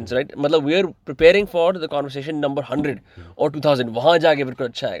conversations, right? मतलब we're preparing for the conversation number 100 or 2000. वहाँ जाके फिर कुछ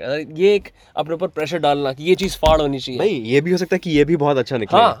अच्छा आएगा. ये एक अपने ऊपर प्रेशर डालना कि ये चीज फाड़ होनी चाहिए. नहीं, ये भी हो सकता है कि ये भी बहुत अच्छा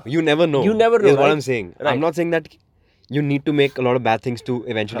निकले. You never know. You never know. Is what I'm saying. Right. I'm not saying that you need to make a lot of bad things to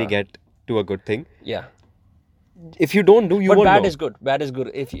eventually get to a good thing. Yeah. If you don't do, you won't know. But bad is good. Bad is good.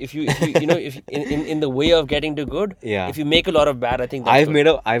 If you you know, if in the way of getting to good, if you make a lot of bad, I think that's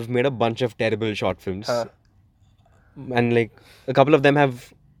I've made a bunch of terrible short films, and like a couple of them have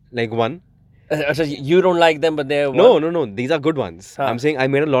like won. So you don't like them, but they're no. These are good ones. I'm saying I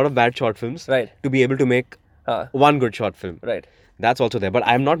made a lot of bad short films, right, to be able to make one good short film. Right. That's also there. But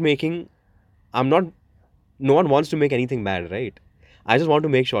no one wants to make anything bad, right? I just want to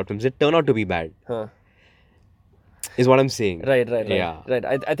make short films. They turn out to be bad. Is what I'm saying. Right. Yeah. Right.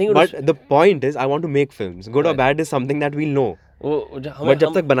 I think. But the point is, I want to make films. Good or bad is something that we'll know. But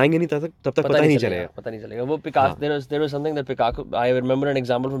जब तक बनाएंगे नहीं तब तक पता नहीं चलेगा. पता नहीं चलेगा. वो Picasso. There was something that Picasso. I remember an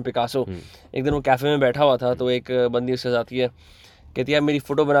example from Picasso. एक दिन वो कैफे में बैठा हुआ था, तो एक बंदी उसके साथ है, कहती है मेरी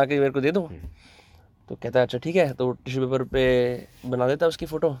फोटो बना के मेरे को दे दो. तो कहता है अच्छा ठीक है, तो टिश्यू पेपर पे बना देता है उसकी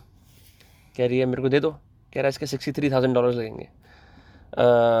फोटो. कह रही है मेरे को दे दो. कह रहा है इसके $63,000 लगेंगे.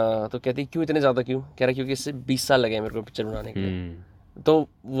 तो कहती क्यों इतने ज़्यादा क्यों? कह रहा क्योंकि इससे 20 साल लगे मेरे को पिक्चर बनाने के लिए. तो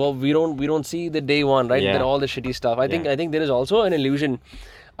वो we don't see the day one, right? Then all the shitty stuff. I think there is also an illusion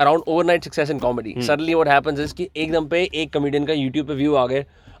around overnight success in comedy. Suddenly what happens is कि एकदम पे एक comedian का YouTube पे view आ गए,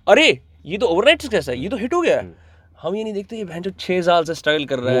 अरे ये तो overnight success है, ये तो hit हो गया. हम ये नहीं देखते ये बहन जो 6 साल से स्ट्रगल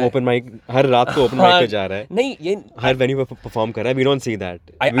कर रहा है. ओपन माइक हर रात को ओपन माइक पे जा रहा है. नहीं ये हर वेन्यू पे परफॉर्म कर रहा है. We don't see that.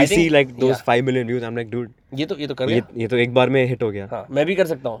 We see like those 5 million views. I'm like dude. ये तो कर गया. ये तो एक बार में हिट हो गया. हाँ, मैं भी कर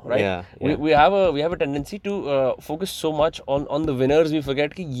सकता हूँ, right? Yeah. We have a tendency to focus so much on the winners. We forget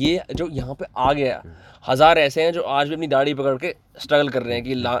कि ये जो यहाँ पे आ गया, हजार ऐसे हैं जो आज भी अपनी दाढ़ी पकड़ के स्ट्रगल कर रहे हैं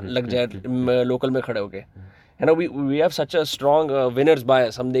कि लग जाए लोकल में खड़े होके. You know, we have such a strong winners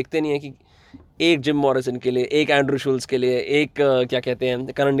bias. हम देखते नहीं है कि एक जिम मॉरिसन के लिए, एक एंड्रू शुल्स के लिए, एक क्या कहते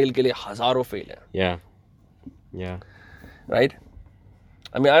हैं करन डील के लिए हजारों फेल हैं. Yeah. Right?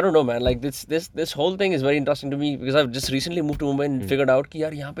 I mean, I don't know, man. Like this whole thing is very interesting to me because I've just recently moved to Mumbai and figured out कि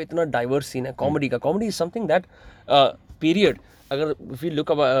यार यहाँ पे इतना diverse scene है comedy का. Comedy is something that period. अगर if we look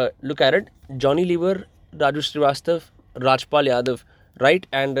at it, Johnny Lever, Raju Srivastava, Rajpal Yadav, right?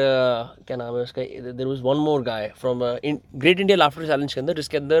 And क्या नाम है उसका? There was one more guy from Great India Laughter Challenge के अंदर,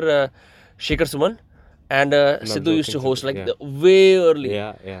 जिसके अंदर Shekhar Suman and Sidhu used to host like way early.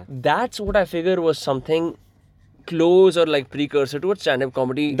 Yeah. That's what I figure was something close or like precursor to what stand-up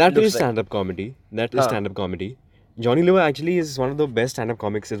comedy. That is stand-up comedy. That is stand-up comedy. Johnny Lever actually is one of the best stand-up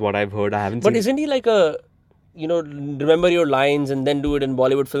comics, is what I've heard. I haven't seen. But isn't he like a, remember your lines and then do it in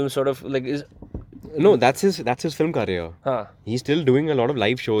Bollywood films sort of like is? No, that's his film career. He's still doing a lot of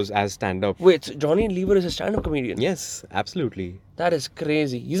live shows as stand-up. Wait, so Johnny Lever is a stand-up comedian? Yes, absolutely. That is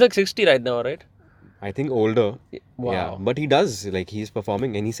crazy. He's like 60 right now, right? I think older. Wow. Yeah, but he does. Like, he's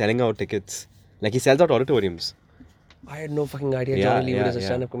performing and he's selling out tickets. Like, he sells out auditoriums. I had no fucking idea Johnny Lever is a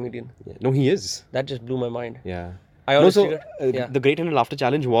stand-up comedian. Yeah. No, he is. That just blew my mind. Yeah. I always figured, the Great Indian Laughter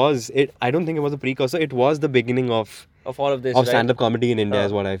Challenge was it. I don't think it was a precursor. It was the beginning of all of this. Of stand-up comedy in India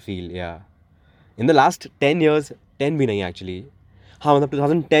is what I feel. Yeah. In the last 10 years, 10 भी नहीं actually. हाँ, मतलब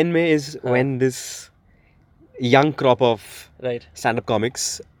 2010 में is when this young crop of stand-up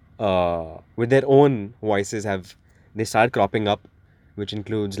comics with their own voices they started cropping up, which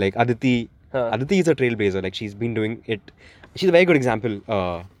includes like Aditi. Aditi is a trailblazer. Like, she's been doing it. She's a very good example.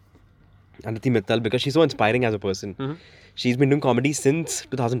 Aditi Mittal, because she's so inspiring as a person. She's been doing comedy since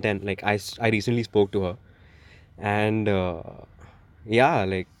 2010. Like, I recently spoke to her, and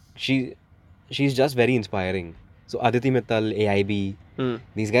like she's just very inspiring. So Aditi Mittal, AIB,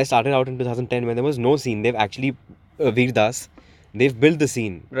 these guys started out in 2010 when there was no scene. They've actually Veer Das, they've built the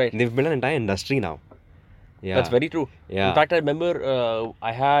scene. Right. They've built an entire industry now. Yeah. That's very true. Yeah. In fact, I remember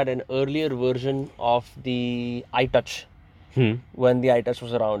I had an earlier version of the iTouch when the iTouch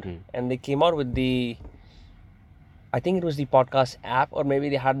was around, and they came out with I think it was the podcast app, or maybe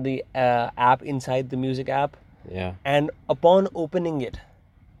they had the app inside the music app. Yeah. And upon opening it,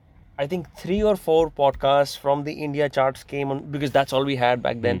 I think 3 or 4 podcasts from the India charts came on, because that's all we had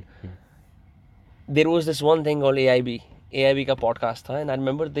back then. There was this one thing called AIB ka podcast tha, and I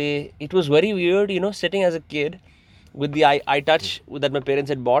remember it was very weird, sitting as a kid with the iTouch that my parents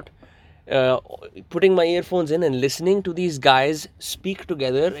had bought, putting my earphones in and listening to these guys speak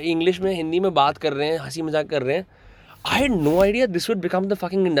together, English में हिंदी में बात कर रहे हैं, हंसी मजाक कर रहे हैं. I had no idea this would become the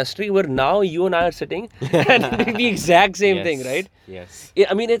fucking industry where now you and I are sitting and doing the exact same thing, right? Yes.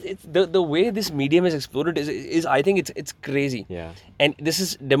 I mean, it's the way this medium has exploded is I think it's crazy. Yeah. And this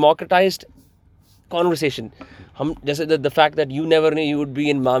is democratized conversation. Just the fact that you never knew you would be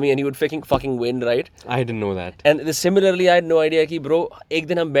in Mami and you would fucking win, right? I didn't know that. And similarly, I had no idea कि bro एक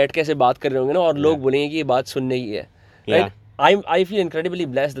दिन हम बैठ के ऐसे बात कर रहे होंगे ना और लोग बोलेंगे कि ये बात सुनने की है, right? I feel incredibly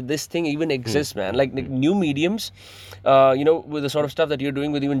blessed that this thing even exists, man. Like new mediums, with the sort of stuff that you're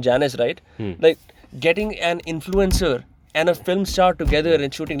doing with even Janice, right? Like getting an influencer and a film star together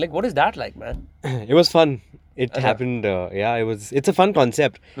and shooting. Like, what is that like, man? It was fun. It happened. It's a fun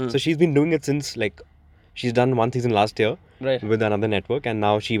concept. So she's been doing it since she's done one season last year with another network, and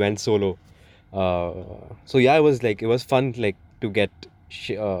now she went solo. It was fun to get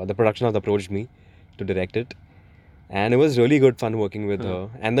the production house approached me to direct it. And it was really good fun working with her.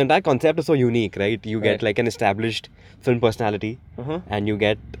 And the entire concept is so unique, right? You get an established film personality and you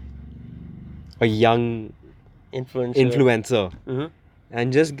get a young influencer.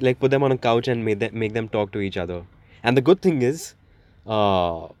 And just put them on a couch and make them talk to each other. And the good thing is,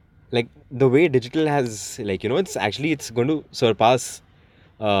 the way digital has, it's going to surpass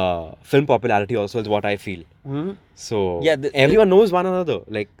film popularity also, is what I feel. So everyone knows one another.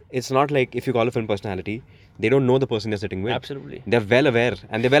 It's not like if you call a film personality, they don't know the person you're sitting with. Absolutely. They're well aware,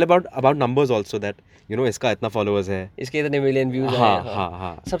 and they're well about numbers also, that iska itna followers hai, इसके इतने million views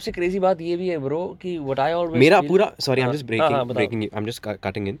हैं. सबसे crazy बात ये भी है bro कि what I always मेरा पूरा I'm just breaking you. I'm just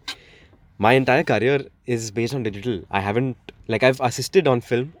cutting in. My entire career is based on digital. I haven't I've assisted on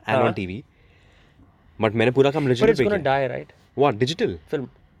film and on TV, but मैंने पूरा काम digital. But it's gonna die, right? What, digital? Film.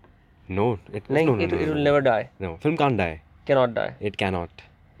 No, it will never die. No, film can't die. Cannot die. It cannot.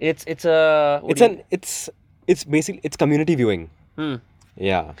 It's basically it's community viewing.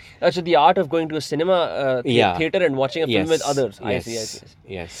 Yeah. So the art of going to a cinema theater and watching a film with others. I see.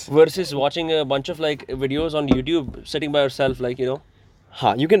 Yes. Versus watching a bunch of videos on YouTube sitting by yourself,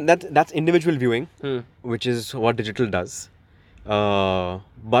 you can that's individual viewing, which is what digital does.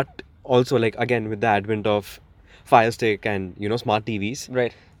 But also again with the advent of Fire Stick and smart TVs,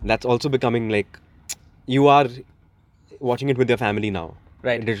 right? That's also becoming you are watching it with your family now,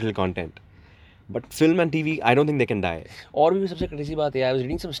 right? Digital content. But film and TV, I don't think they can die. और भी सबसे crazy बात है, I was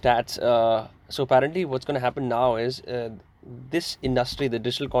reading some stats. So apparently what's going to happen now is this industry, the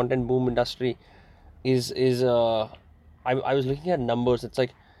digital content boom industry, is I was looking at numbers. It's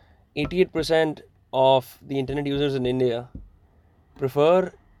 88% of the internet users in India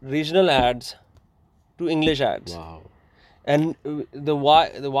prefer regional ads to English ads. Wow. And the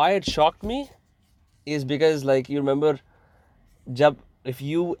why it shocked me is because you remember if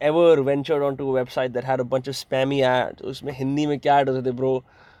you ever ventured onto a website that had a bunch of spammy ads, उसमें हिंदी में क्या ad होते थे bro,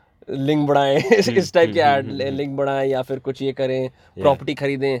 link बढ़ाएं इस type के ad, link बढ़ाएं या फिर कुछ ये करें, प्रॉपर्टी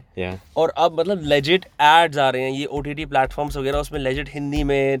खरीदें. और अब मतलब legit ads आ रहे हैं, ये OTT platforms वगैरह उसमें legit हिंदी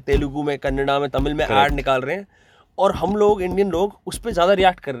में, तेलुगु में, कन्नड़ा में, तमिल में ad निकाल रहे हैं. और हम लोग इंडियन लोग उस पर ज़्यादा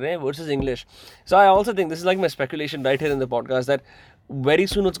रिएक्ट कर रहे हैं versus English. So I also think this is my speculation right here in the podcast that very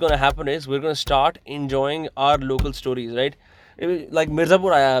soon what's going to happen is we're going to start enjoying our local stories, right? Like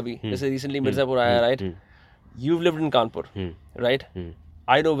Mirzapur आया अभी, जैसे recently Mirzapur आया, right? You've lived in Kanpur, right?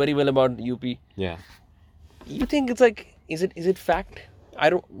 I know very well about UP. Yeah. You think it's is it fact?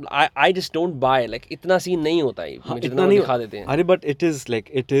 I just don't buy. इतना scene नहीं होता है, जितना दिखा देते हैं. अरे but it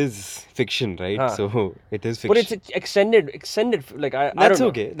is fiction, right? So it is fiction. But it's extended. That's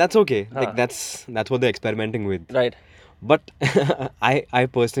okay. That's okay. That's what they're experimenting with. Right. But I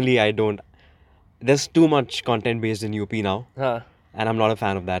personally don't. There's too much content based in UP now. And I'm not a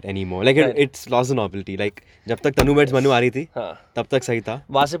fan of that anymore. It's lost the novelty. जब तक तनु bats Manu आ रही थी, तब तक सही था.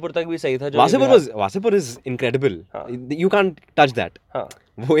 वासेपुर तक भी सही था. Wasseypur is incredible. You can't touch that.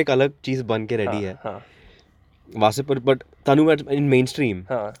 वो एक अलग चीज बन के रेडी है. Wasseypur, but Tanu bats in mainstream.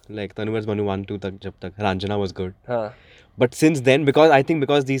 Tanu bats Manu 1, 2 तक, जब तक Ranjana was good. But since then,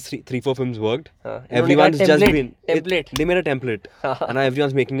 because these 3-4 films worked, everyone's just been... Template. They made a template. And now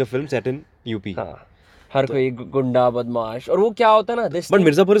everyone's making a film set in UP. हर कोई गुंडा बदमाश, और वो क्या होता है ना this But thing-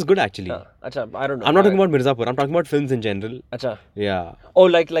 Mirzapur is good actually. अच्छा I don't know. I'm not talking about Mirzapur. I'm talking about films in general. अच्छा. Yeah. Oh,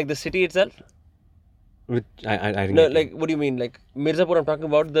 like the city itself? Which I didn't No, get you. like what do you mean? Like Mirzapur, I'm talking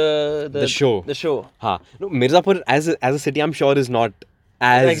about the show. The show. हाँ. No, Mirzapur as a city, I'm sure is not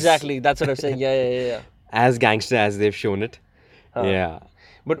as Exactly. That's what I'm saying. Yeah. as gangster as they've shown it. Yeah.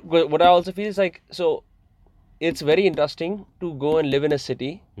 But what I also feel is like, so it's very interesting to go and live in a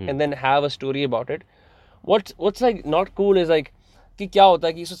city and then have a story about it. What's like not cool is like कि क्या होता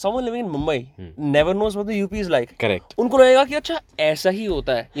है कि so someone living in Mumbai never knows what the UP is like. Correct. उनको लगेगा कि अच्छा ऐसा ही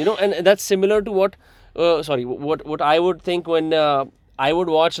होता है, you know, and that's similar to what I would think when I would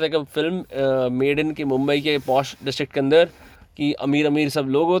watch like a film made in कि मुंबई के posh district के अंदर कि अमीर सब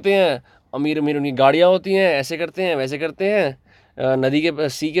लोग होते हैं, अमीर उनकी गाड़ियाँ होती हैं, ऐसे करते हैं वैसे करते हैं, नदी के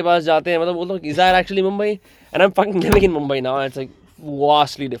सी के पास जाते हैं, मतलब बोलता हूँ is that actually Mumbai? And I'm fucking living in Mumbai now. It's like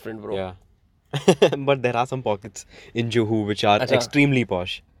vastly different, bro. Yeah. But there are some pockets in Juhu which are Acha. extremely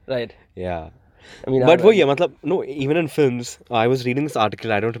posh. Right. Yeah. I mean, But वो ये मतलब no, even in films, I was reading this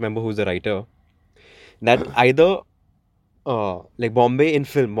article, I don't remember who's the writer, that either like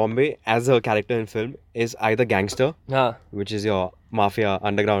Bombay as a character in film is either gangster, हाँ which is your mafia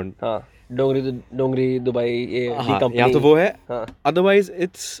underground, हाँ डोंगरी Dubai ये दी हाँ, company या तो वो है, हाँ otherwise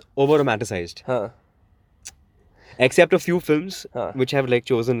it's over romanticized. हाँ Except a few films Huh. which have like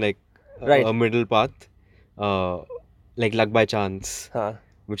chosen like Right. a middle path, like Luck by Chance, हाँ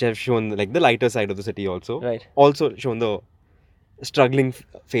which have shown like the lighter side of the city also. Right. Also shown the struggling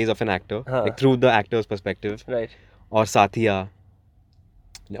phase of an actor, Huh. like through the actor's perspective. right. Or Sathiya.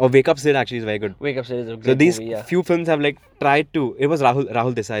 Or Wake Up Sid actually is very good. Wake Up Series is a great So these movie, yeah. few films have like tried to. It was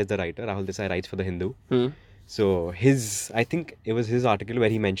Rahul Desai is the writer. Rahul Desai writes for the Hindu. So I think it was his article where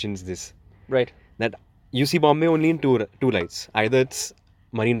he mentions this, Right. that you see Bombay only in two lights. Either it's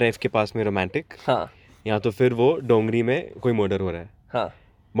Marine Drive के पास में romantic, हाँ या तो फिर वो डोंगरी में कोई murder हो रहा है. हाँ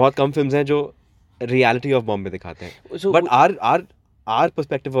बहुत कम फिल्म्स हैं जो reality of Bombay दिखाते हैं. So But our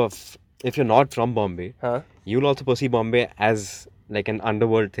perspective of, if you're not from Bombay, हाँ you'll also perceive Bombay as like an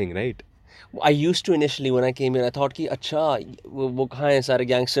underworld thing, right? I used to initially when I came here I thought कि अच्छा वो कहाँ हैं सारे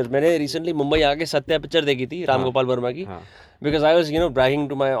gangster. मैंने recently Mumbai आके Satya picture देखी थी राम गोपाल वर्मा की. हाँ. Because I was, bragging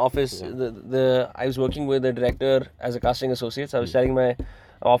to my office. I was working with the director as a casting associate. So I was telling my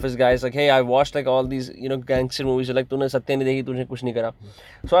office guys like, hey, I watched like all these, gangster movies. Like, तूने सत्या नहीं देखी, तूने कुछ नहीं करा.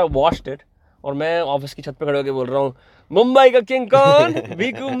 So I watched it. और मैं office की छत पे खड़े होकर बोल रहा हूँ मुंबई का किंग कौन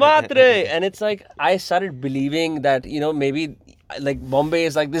वीकू मात्रे. And it's like I started believing that maybe like Bombay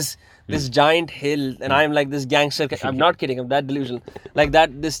is like this giant hill and I'm like this gangster. I'm not kidding, I'm that delusional. Like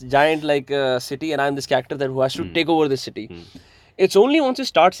this giant like city and I'm this character that who has to take over this city. It's only once you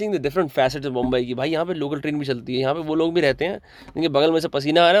start seeing the different facets of Mumbai कि भाई यहाँ पे local train भी चलती है, यहाँ पे वो लोग भी रहते हैं जिनके बगल में से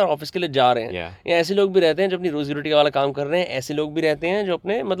पसीना आ रहा है और ऑफिस के लिए जा रहे हैं. यहाँ ऐसे लोग भी रहते हैं जो अपनी रोजी रोटी वाला काम कर रहे हैं, ऐसे लोग भी रहते हैं जो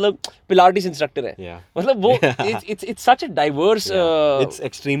अपने मतलब पिलाटिस इंस्ट्रक्टर हैं. मतलब वो it's such a diverse It's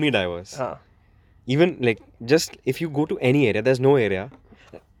extremely diverse. हाँ Even like just if you go to any area, there's no area.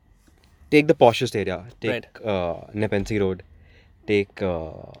 Take the poshest area. Take Nepean Road. Take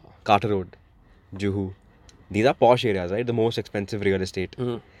Carter Road, Juhu. These are posh areas, right? The most expensive real estate.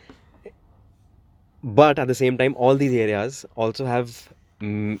 But at the same time, all these areas also have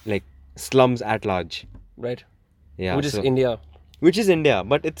like slums at large. Right. Yeah. Which is India. Which is India,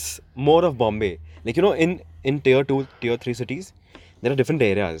 but it's more of Bombay. Like in tier 2, tier 3 cities, there are different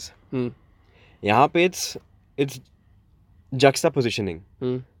areas. यहाँ पे it's juxtapositioning.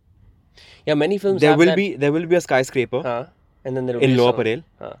 Yeah, many films There have will that. there will be a skyscraper हाँ. And then there will in be Lower some- Parel,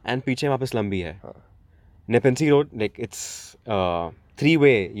 हाँ. and पीछे वहाँ पे slum भी है. Nepean Road, like it's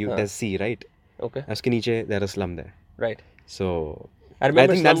 3-way. There's sea, right? Okay. उसके नीचे there is slum there. Right. So I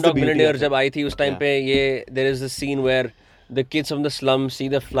remember think that's the Slumdog beauty Millionaire of it. जब आई थी उस टाइम पे ये there is this scene where the kids from the slum see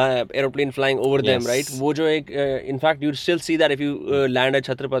the aeroplane flying over them, Yes. right? वो जो एक in fact you still see that if you land at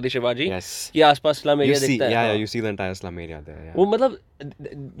Chhatrapati Shivaji. Yes. कि आसपास slum You area see, दिखता है. yeah, you see the entire slum area there. Yeah. वो मतलब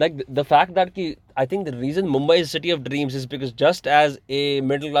like the fact that कि I think the reason Mumbai is a city of dreams is because just as a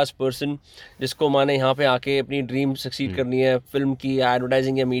middle class person जिसको माने यहाँ पे आके अपनी dream succeed करनी है फिल्म की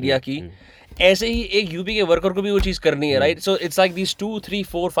advertising या media की ऐसे ही एक यूपी के वर्कर को भी वो चीज़ करनी है, right? So it's like these 2, 3,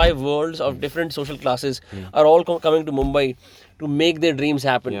 4, 5 worlds of different social classes are all coming to Mumbai to make their dreams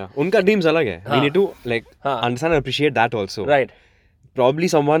happen. Yeah. उनका dreams अलग है. We need to like हाँ. understand and appreciate that also. Right. Probably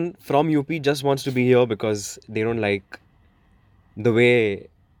someone from UP just wants to be here because they don't like the way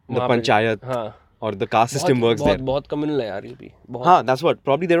the वहाँ पे- panchayat हाँ. or the caste system works there. बहुत communal है यार UP. बहुत. हाँ, that's what.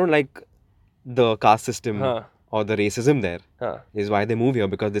 Probably they don't like the caste system हाँ. or the racism there is why they move here,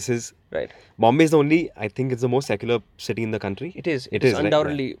 because this is right. Bombay is the only, I think it's the most secular city in the country. It is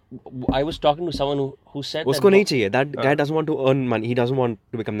undoubtedly. Right? I was talking to someone who said Usko nahi chahiye. That guy doesn't want to earn money. He doesn't want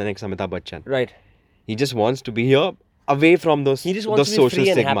to become the next Amitabh Bachchan. Right. He just wants to be here, away from those. He just wants to be social free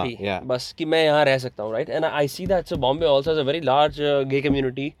and stigma. happy. Yeah. Bas ki main yahan reh sakta hu, right? And I see that. So Bombay also has a very large gay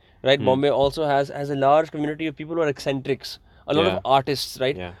community, right? Bombay also has a large community of people who are eccentrics, a lot of artists,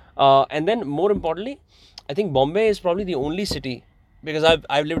 right? Yeah. And then more importantly, I think Bombay is probably the only city, because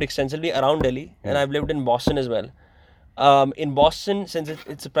I've lived extensively around Delhi and I've lived in Boston as well. In Boston, since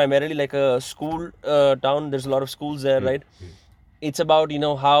it's primarily like a school town, there's a lot of schools there, right? It's about, you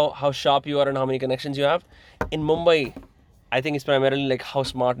know, how sharp you are and how many connections you have. In Mumbai, I think it's primarily like how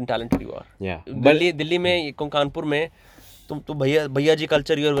smart and talented you are. Yeah. Delhi mein, Kanpur mein, tum bhaiya ji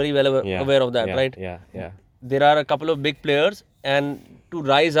culture, you are very well aware of that, right? Yeah. There are a couple of big players, and to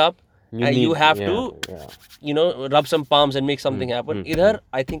rise up, you have to, you know, rub some palms and make something happen. Idhar,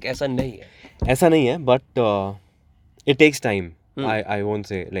 I think aisa nahi hai. Aisa nahi hai, but it takes time. I won't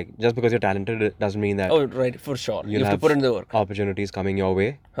say, like, just because you're talented doesn't mean that. Oh, right, for sure. You have to put in the work. Opportunities coming your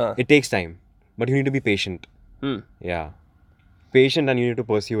way. It takes time, but you need to be patient. Yeah, patient, and you need to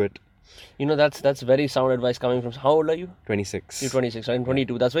pursue it. You know, that's very sound advice coming from. How old are you? 26. You're 26, right? I'm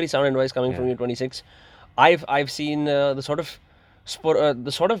 22. That's very sound advice coming from you, 26. I've seen the sort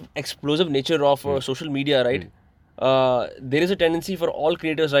of explosive nature of social media, right? There is a tendency for all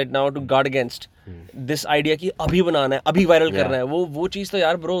creators right now to guard against this idea कि अभी बनाना है, अभी viral करना है. वो चीज़ तो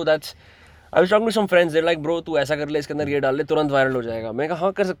यार bro, that's. I was talking to some friends. They're like, bro, तू ऐसा कर ले, इसके अंदर ये डाल ले, तुरंत viral हो जाएगा. मैं कहा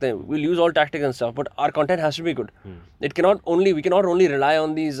हाँ कर सकते हैं. We'll use all tactics and stuff, but our content has to be good. We cannot only rely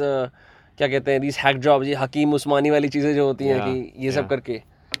on these क्या कहते हैं, these hack jobs, ये हकीम उस्मानी वाली चीज़ें जो होती हैं कि ये सब करके,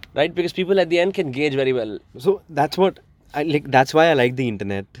 right? Because people at the end can gauge very well. So that's what I like. That's why I like the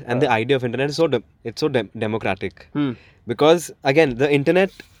internet, and the idea of internet is so democratic. Because again, the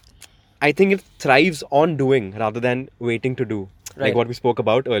internet, I think it thrives on doing rather than waiting to do. Right. Like what we spoke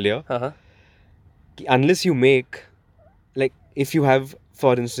about earlier. Unless you make, like, if you have,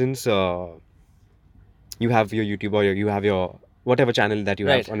 for instance, you have your YouTube or you have your whatever channel that you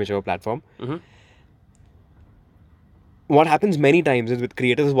have on whichever platform. What happens many times is with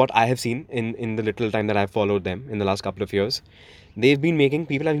creators, is what I have seen in the little time that I've followed them in the last couple of years. People have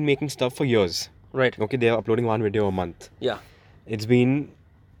been making stuff for years. Right. Okay, they are uploading one video a month. Yeah. It's been,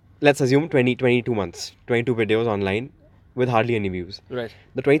 let's assume 22 months, 22 videos online with hardly any views. Right.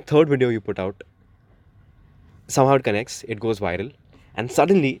 The 23rd video you put out, somehow it connects, it goes viral, and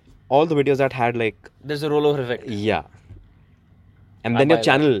suddenly all the videos that had like... There's a rollover effect. Yeah. And then your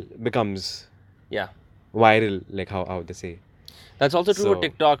channel becomes viral, like how they say. That's also true for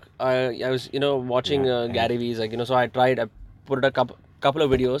TikTok. I was, watching Gary Vee's, so I put a couple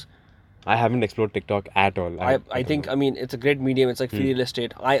of videos. I haven't explored TikTok at all. I think, it's a great medium. It's like free real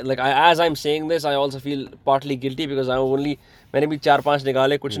estate. As I'm saying this, I also feel partly guilty because मैंने भी 4-5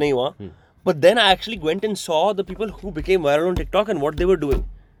 निकाले, कुछ नहीं हुआ. But then I actually went and saw the people who became viral on TikTok and what they were doing.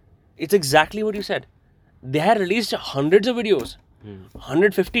 It's exactly what you said. They had released hundreds of videos.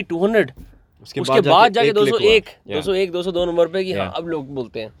 150, 200. उसके बाद जाके 201, 202 number पे कि हाँ अब लोग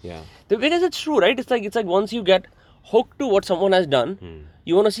बोलते हैं. Because it's true, right? It's like once you get hooked to what someone has done,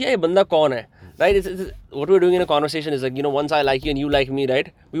 you want to see ये बंदा कौन है, right? It's what we're doing in a conversation is like, once I like you and you like me,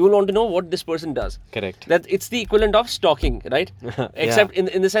 right? We will want to know what this person does. Correct. That it's the equivalent of stalking, right? Except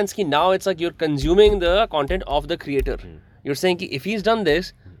in the sense that now it's like you're consuming the content of the creator. You're saying कि if he's done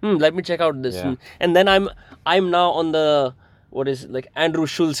this, let me check out this, and then I'm now on the what is like Andrew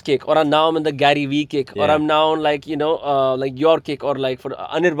Schulz kick, or now I'm in the Gary Vee kick, or I'm now on like like your kick, or like for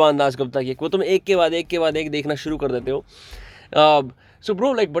Anirban Das Gupta kick. वो तुम एक के बाद एक देखना शुरू कर देते हो. So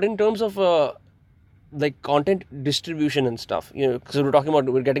bro, like, but in terms of like content distribution and stuff, because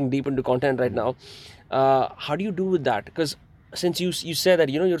we're getting deep into content right now. How do you do with that? Because since you said that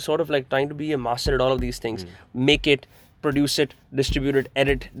you're sort of like trying to be a master at all of these things, make it, produce it, distribute it,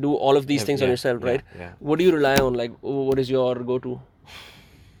 edit, do all of these things on yourself, right? What do you rely on? Like, what is your go-to?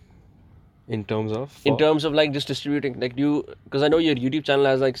 In terms of? In terms of like just distributing, like because I know your YouTube channel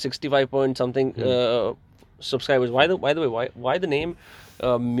has like 65 point something subscribers. Why the why the name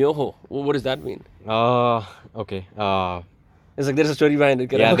Myoho? What does that mean? Okay. It's like there's a story behind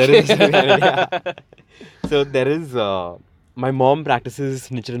it. Yeah, there is a story behind it. Yeah. So there is. My mom practices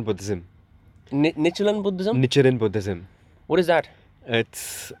Nichiren Buddhism. Nichiren Buddhism? Nichiren Buddhism. What is that?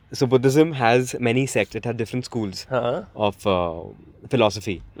 So Buddhism has many sects. It has different schools of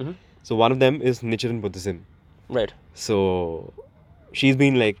philosophy. So one of them is Nichiren Buddhism. Right. So she's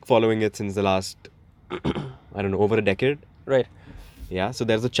been like following it since the last, I don't know, over a decade. Right. Yeah, so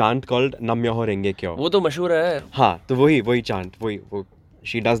there's a chant called Namyoho Renge Kyo. वो तो मशहूर है. हाँ, तो वही chant,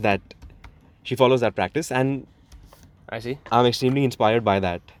 she does that, she follows that practice, and I see. I'm extremely inspired by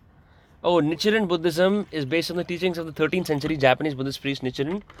that. Oh, Nichiren Buddhism is based on the teachings of the 13th century Japanese Buddhist priest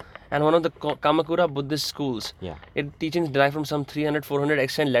Nichiren and one of the Kamakura Buddhist schools. Yeah. Its teachings derive from some 300-400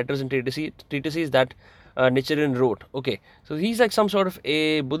 extant letters and treatises that Nichiren wrote. Okay, so he's like some sort of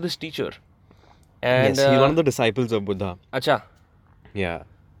a Buddhist teacher. And, yes, he's one of the disciples of Buddha. Acha. Yeah.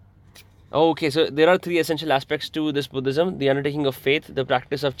 Oh, okay, so there are three essential aspects to this Buddhism: the undertaking of faith, the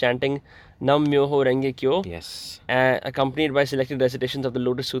practice of chanting Nam Myoho Renge Kyo, Yes. accompanied by selected recitations of the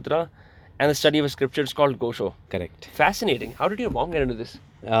Lotus Sutra, and the study of a scripture is called Gosho. Correct. Fascinating. How did your mom get into this?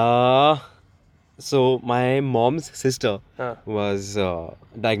 So my mom's sister Huh. was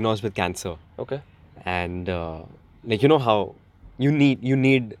diagnosed with cancer, Okay. and like you know how you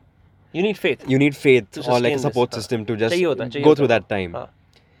need You need faith. faith To or like sustain a support this. system to just चाहिए होता है, चाहिए go होता through है. that time. हाँ.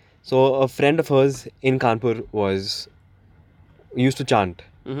 So a friend of hers in Kanpur used to chant,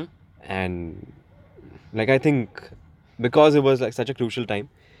 Mm-hmm. and like I think because it was like such a crucial time,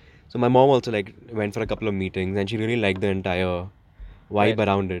 so my mom also like went for a couple of meetings, and she really liked the entire vibe Right.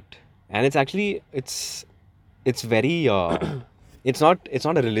 around it. And it's actually it's very it's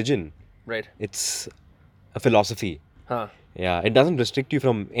not a religion, Right. it's a philosophy. Huh. Yeah, it doesn't restrict you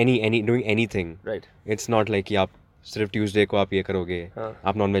from any doing anything. Right. It's not like कि आप सिर्फ Tuesday को आप ये करोगे, हाँ.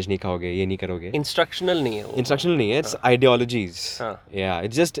 आप non veg नहीं खाओगे, ये नहीं करोगे. Instructional नहीं है वो. Instructional नहीं है, it's ideologies. हाँ. Yeah,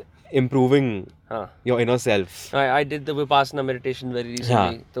 it's just improving हाँ. your inner self. I did the Vipassana meditation very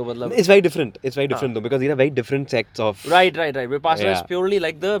recently. Yeah. तो मतलब. It's very different. It's very different though, because these are very different sects of. Right. Vipassana is Yeah. purely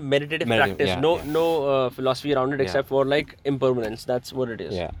like the meditative practice. yeah, no, yeah. no philosophy around it Yeah. except for like impermanence. That's what it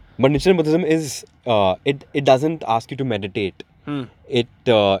is. Yeah, but Nichiren Buddhism is it doesn't ask you to meditate. Hmm.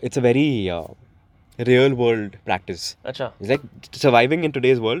 It's a very real world practice. अच्छा. It's like surviving in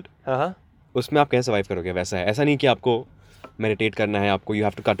today's world. हाँ. उसमें आप कैसे survive करोगे, वैसा है. ऐसा नहीं कि आपको मेडिटेट करना है, आपको you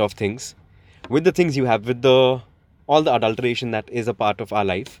have to cut off things with the things you have, with the all the adulteration that is a part of our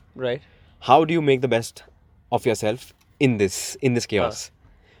life. Right. How do you make the best of yourself in this chaos?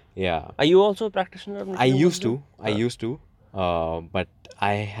 Yeah, Are you also a practitioner? Of I Nichiren used to Buddhism? but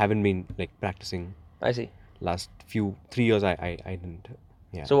I haven't been like practicing I see. last 3 years. I didn't.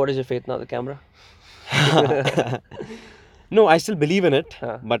 Yeah. So what is your faith now? The camera? No, I still believe in it,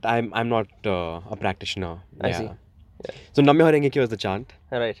 Huh. but I'm not a practitioner. I Yeah. see. Yeah. So Namyoho Renge Kyo is the chant.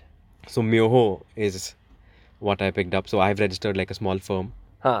 Right. So Myoho is what I picked up. So I've registered like a small firm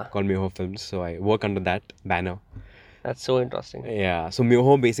Huh. called Myoho Films. So I work under that banner. That's so interesting. Yeah. So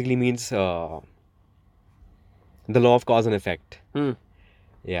Myoho basically means the law of cause and effect. Hmm.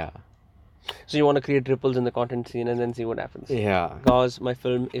 Yeah. So you want to create ripples in the content scene and then see what happens. Yeah. Cause, my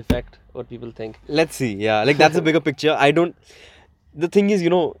film, effect, what people think. Let's see. Yeah. Like that's a bigger picture. The thing is,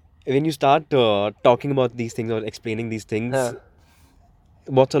 when you start talking about these things or explaining these things, हाँ.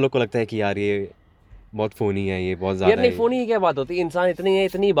 बहुत से लोग को लगता है कि यार ये बहुत फोनी है, ये बहुत यार ज़्यादा नहीं है. फोन ही क्या बात होती है, इंसान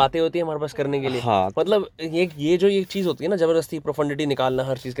इतनी बातें होती है हमारे पास करने के लिए. हाँ. मतलब ये जो ये चीज होती है ना, जबरदस्ती प्रोफंडिटी निकालना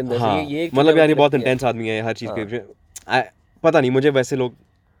हर चीज के अंदर हाँ. से, ये एक मतलब यार ये बहुत लगती है. इंटेंस आदमी है हर चीज़ पे. पता नहीं, मुझे वैसा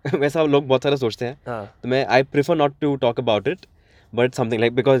लोग बहुत सारा सोचते हैं. हाँ. तो मैं I prefer not to talk about it, but it's something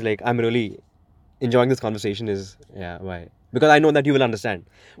like, because like I'm really enjoying this conversation is why, because I know that you will understand,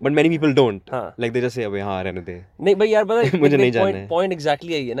 but many people don't. हाँ. Like they just say अबे हाँ रहने दे. नहीं भाई यार पता मुझे नहीं जानना है. पॉइंट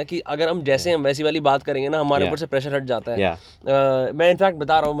एग्जैक्टली यही है ना कि अगर हम जैसे हम वैसी वाली बात करेंगे ना, हमारे ऊपर से प्रेशर हट जाता है. Yeah. मैं इनफैक्ट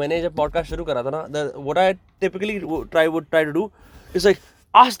बता रहा हूँ, मैंने जब पॉडकास्ट शुरू करा था ना, what I typically try to do is like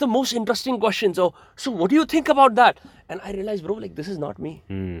ask the most interesting questions. So what do you think about that? And I realized, bro, like this is not me.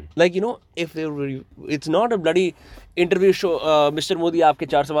 Like if there were, it's not a bloody interview show, Mr. Modi आपके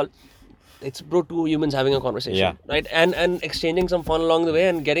 4 सवाल. It's bro, two humans having a conversation, Yeah. right? And exchanging some fun along the way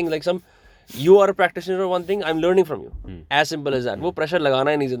and getting like some. You are a practitioner of one thing, I'm learning from you. As simple as that. वो pressure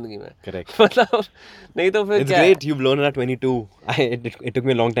लगाना है नहीं जिंदगी में. Correct. मतलब नहीं तो फिर It's क्या है? great you've learned at 22. It took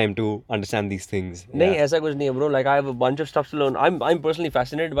me a long time to understand these things. नहीं ऐसा कुछ नहीं है bro. Like I have a bunch of stuff to learn. I'm personally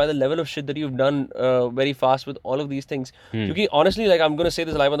fascinated by the level of shit that you've done very fast with all of these things. Because honestly, like I'm gonna say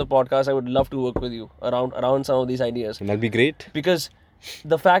this live on the podcast, I would love to work with you around some of these ideas. And that'll be great. Because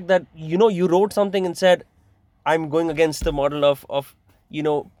the fact that you wrote something and said I'm going against the model of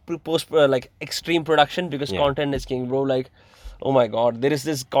post like extreme production because content is king, bro. Like oh my god, there is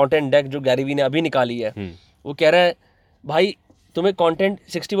this content deck जो Gary Vee ने अभी निकाली है. वो कह रहा है भाई तुम्हें content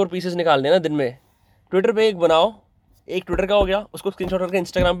 64 pieces निकालने हैं ना दिन में, ट्विटर पे एक बनाओ, एक ट्विटर का हो गया, उसको स्क्रीनशॉट करके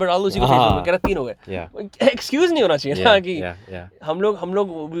इंस्टाग्राम पे डाल दो, उसी को फेसबुक पे, कह रहा 3 हो गए। एक्सक्यूज नहीं होना चाहिए ना कि हम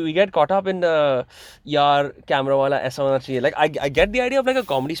लोग we get caught up in यार कैमरा वाला ऐसा होना चाहिए। Like I get the idea of like a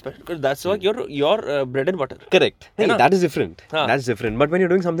comedy special, that's what your bread and butter. Correct. Hey, that is different. That's different. But when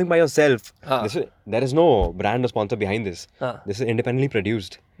you're doing something by yourself, there is no brand or sponsor behind this. This is independently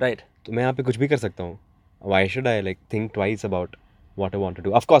produced. Right. तो मैं यहाँ पे कुछ भी कर सकता हूँ. Why should I like think twice about what I want to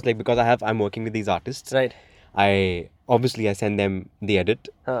do? Of course, like because I'm working with these artists. Right. I send them the edit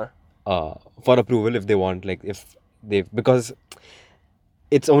for approval if they want, like if they, because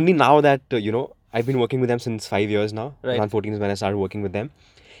it's only now that I've been working with them since 5 years now. Right. 2014 is when I started working with them,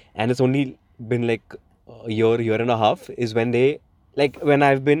 and it's only been like a year and a half is when they, like when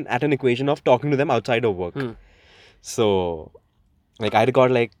I've been at an equation of talking to them outside of work. So like I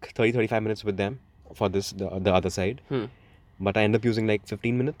record like 30-35 minutes with them for this the other side. But I end up using like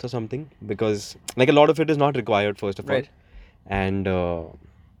 15 minutes or something, because like a lot of it is not required, first of all. And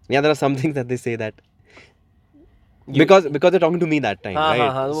there are some things that they say that because they're talking to me that time,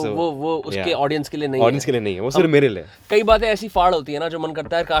 right? So, वो उसके audience के लिए नहीं है। Audience के लिए नहीं है, वो सिर्फ मेरे लिए। कई बातें ऐसी फाड़ होती है ना जो मन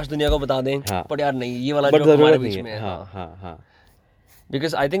करता है काश दुनिया को बता दें, पर यार नहीं, ये वाला जो हमारे बीच में है।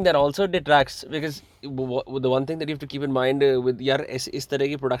 Because I think that also detracts, because the one thing that you have to keep in mind with यार इस तरह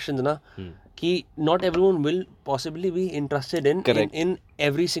की productions ना, कि not everyone will possibly be interested in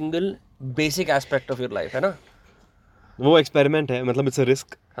every single basic aspect of your life, है ना? वो experiment है, मतलब it's a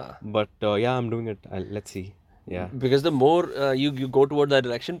risk. But yeah, I'm doing it. Let's see. Yeah. Because the more you go toward that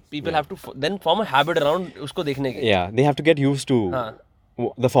direction, people have to then form a habit around उसको देखने के. Yeah, they have to get used to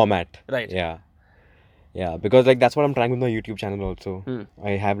the format. Right. Yeah, because like that's what I'm trying with my YouTube channel also.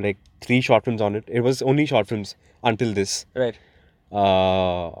 I have like 3 short films on it. It was only short films until this. Right.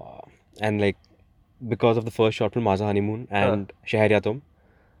 And like because of the first short film, Maza Honeymoon and Shahriya Tum,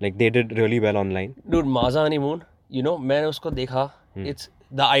 like they did really well online. Dude, Maza Honeymoon, मैंने उसको देखा. It's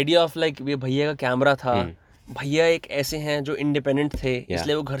the idea of like ये भैया का camera था. भैया एक ऐसे हैं जो इंडिपेंडेंट थे,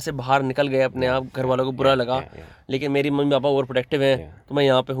 इसलिए वो घर से बाहर निकल गए अपने आप, घर वालों को बुरा लगा, लेकिन मेरी मम्मी पापा ओवर प्रोटेक्टिव हैं, तो मैं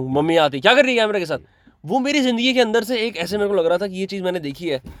यहाँ पे हूँ, मम्मी आती क्या कर रही है कैमरे के साथ। वो मेरी ज़िंदगी के अंदर से एक ऐसे मेरे को लग रहा था कि ये चीज़ मैंने देखी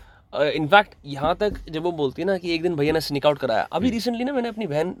है। इनफैक्ट यहाँ तक जब वो बोलती है ना कि एक दिन भैया ने स्निक आउट कराया, अभी रिसेंटली ना मैंने अपनी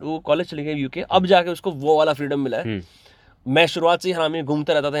बहन, वो कॉलेज चली गई यूके, अब जाके उसको वो वाला फ्रीडम मिला है। मैं शुरुआत से ही हरामी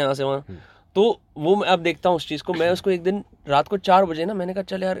घूमता रहता था यहाँ से वहाँ, तो वो मैं अब देखता हूँ उस चीज़ को। मैं उसको एक दिन रात को 4 बजे ना, मैंने कहा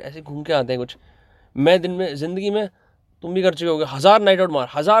चल यार ऐसे घूम के आते हैं कुछ। मैं दिन में ज़िंदगी में, तुम भी कर चुके होगे, 1000 नाइट आउट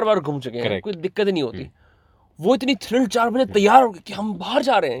 1000 बार घूम चुके हैं, कोई दिक्कत ही नहीं होती। वो इतनी थ्रिल 4 बजे तैयार हो गए कि हम बाहर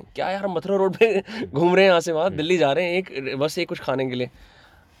जा रहे हैं, क्या यार हम मथुरा रोड पे घूम रहे हैं, यहाँ से वहाँ दिल्ली जा रहे हैं बस एक कुछ खाने के लिए।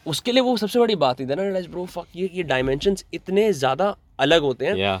 उसके लिए वो सबसे बड़ी बात थी ना, ब्रो फक, ये डायमेंशंस इतने ज़्यादा अलग होते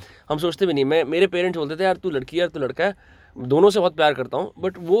हैं, हम सोचते भी नहीं। मेरे पेरेंट्स बोलते थे यार तू लड़की यार तू लड़का है, दोनों से बहुत प्यार करता हूँ,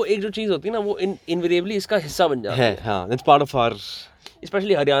 बट वो एक जो चीज़ होती है ना, वो इनवेरिएबली इसका हिस्सा बन जाता है। हाँ, that's part of our,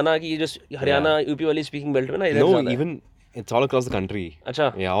 specially Haryana की, जो हरियाणा यूपी वाली स्पीकिंग बेल्ट में ना, no, even it's all across the country.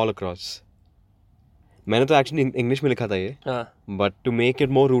 अच्छा, yeah, all across. मैंने तो एक्चुअली इंग्लिश में लिखा था ये, but to make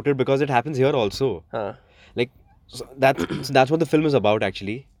it more rooted because it happens here also. Like that's what the film is about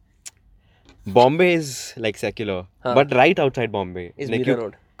actually. Bombay is like secular, but right outside Bombay is like you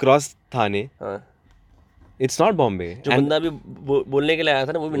road. Cross Thane. It's not Bombay. जो बंदा भी बोलने के लिए आया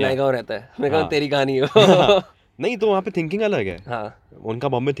था ना, वो भी नायगांव रहता है। मैं कहा तेरी कहानी हो। नहीं, तो वहाँ पे थिंकिंग अलग है, उनका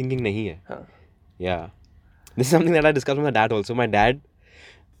बॉम्बे थिंकिंग नहीं है। Yeah, this is something that I discussed with my dad also. My dad,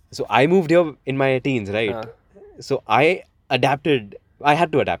 so I moved here in my teens, right? So I adapted. I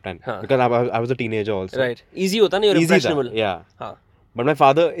had to adapt, because I was a teenager also. Right. Easy होता नहीं, you're impressionable. Yeah. But my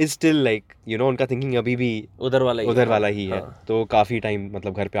father is still like, उनका thinking अभी भी उधर वाला ही है, तो काफी टाइम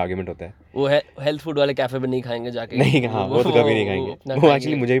मतलब घर पे आर्गुमेंट होता है। वो हेल्थ फूड वाले कैफे में नहीं खाएंगे जाके, नहीं, हाँ, वो तो कभी नहीं खाएंगे, वो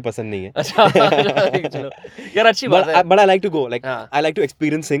एक्चुअली मुझे भी पसंद नहीं है। अच्छा, चलो यार, अच्छी बात है। But I like to go, like I like to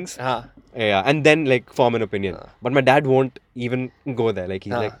experience things, and then like form an opinion. But my dad won't even go there,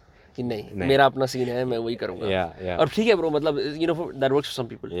 like he's like कि नहीं, मेरा अपना सीन है, मैं वही करूंगा। और ठीक है ब्रो, मतलब that works for some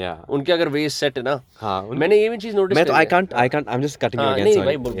people. उनके अगर वेज सेट है ना, मैंने ये भी चीज नोटिस मैं तो I can't I'm just cutting you again, नहीं sorry.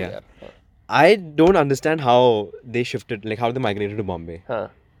 भाई बोल यार। I don't understand how they shifted, like how they migrated to Bombay.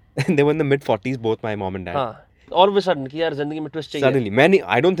 They were in the mid-40s, both my mom and dad. All of a sudden कि यार जिंदगी में twist चाहिए। Suddenly,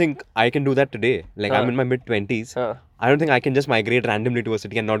 I don't think I can do that today. Like I'm in my mid-20s. I don't think I can just migrate randomly to a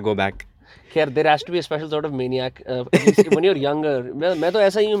city and not go back. खैर, there has to be a special sort of maniac when you're younger. मैं तो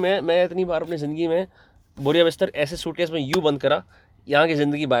ऐसा ही हूँ, मैं इतनी बार अपनी ज़िंदगी में बोरिया बिस्तर ऐसे सूटकेस में यूँ बंद करा, यहाँ की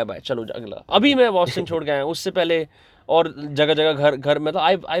ज़िंदगी बाय बाय, चलो अगला। अभी मैं बॉस्टन छोड़ के आया, उससे पहले और जगह जगह घर में तो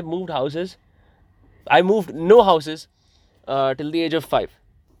I moved houses. I moved no houses till the age of 5.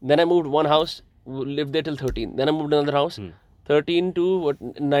 Then I moved one house, lived there till 13. Then I moved another house, 13 to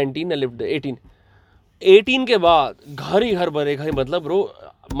 19, I lived there, 18. 18 के बाद घर ही घर भरे घर, मतलब bro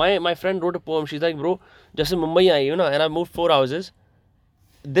my friend wrote a poem. She's like, bro, जैसे मुंबई आई हो ना, and I moved 4 houses,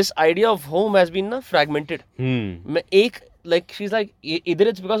 this idea of home has been ना fragmented. मैं एक like she's like either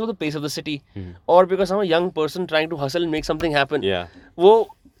it's because of the pace of the city or because I'm a young person trying to hustle and make something happen. वो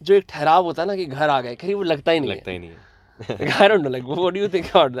जो एक ठहराव होता है ना कि घर आ गए, खैर वो लगता ही नहीं है. I don't know, like what do you think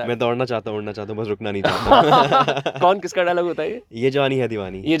about that? मैं दौड़ना चाहता हूँ बस रुकना नहीं चाहता. कौन किसका डायलॉग होता है ये जवानी है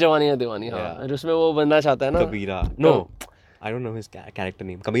दीवानी. ये जवानी है दीवानी, हाँ, जिसमें वो बनना चाहता है ना कबीरा. No, I don't know his character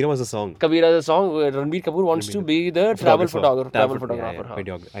name. Kabira was a song. Kabira is a song where Ranbir Kapoor wants to be the travel photographer. Yeah.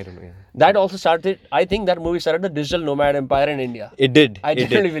 I don't know. Yeah. That also started, I think that movie started the digital nomad empire in India. It did. I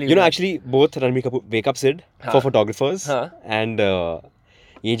genuinely believe You know, that. actually, both Ranbir Kapoor wake up Sid for photographers and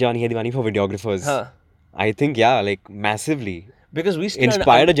Ye Jawani Hai Diwani for videographers. I think, yeah, like massively. Because we still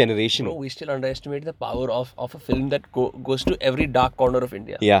inspired a generation. Bro, we still underestimate the power of a film that goes to every dark corner of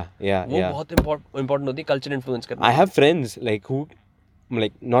India. Yeah. वो बहुत important होती है culture influence करना. I have friends like who,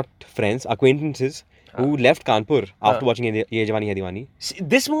 like not friends, acquaintances who left Kanpur after watching Ye Jawani Hai Diwani.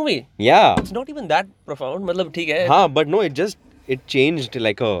 This movie? Yeah. It's not even that profound. मतलब ठीक है. हाँ, but no, it changed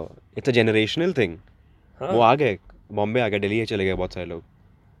like it's a generational thing. वो आ गए, बॉम्बे आ गए, दिल्ली चले गए बहुत सारे लोग.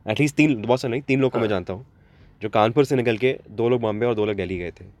 At least बहुत सारे नहीं, 3 लोग को मैं जानता हूँ जो कानपुर से निकल के 2 लोग बॉम्बे और 2 लोग दिल्ली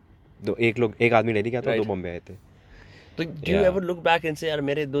गए थे. एक आदमी दिल्ली गया था, 2 बॉम्बे आए थे. तो do you ever look back and say यार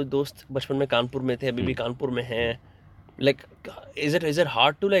मेरे 2 दोस्त बचपन में कानपुर में थे, अभी भी कानपुर में हैं, like is it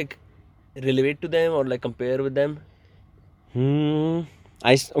hard to like relate to them or like compare with them?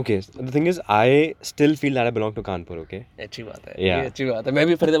 Okay, the thing is I still feel that I belong to Kanpur. Okay, अच्छी बात है. ये अच्छी बात है. मैं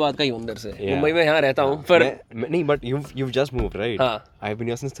भी फरीदाबाद का ही हूँ अंदर से. मुंबई में यहाँ रहता हूँ पर नहीं, but you've just moved, right? हाँ. I've been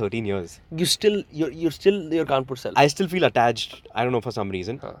here since 13 years. You're still your Kanpur self. I still feel attached. I don't know, for some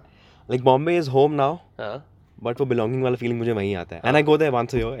reason. Like Bombay is home now. But वो belonging वाला feeling मुझे वहीं आता है. And I go there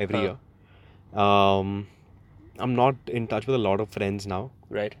once a year, every year. I'm not in touch with a lot of friends now.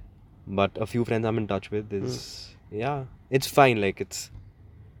 Right. But a few friends I'm in touch with is yeah, it's fine. Like it's.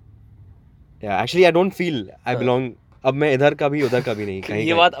 Yeah, actually I don't feel I belong. अब मैं इधर का भी उधर का भी नहीं कहीं.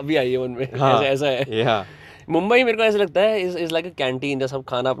 ये बात अभी आई है उनमें. ऐसा है. Yeah. मुंबई मेरे को ऐसा लगता है is like a canteen जहाँ सब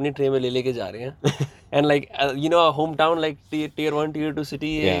खाना अपनी ट्रे में लेके जा रहे हैं. And like you know a hometown like tier 1 tier 2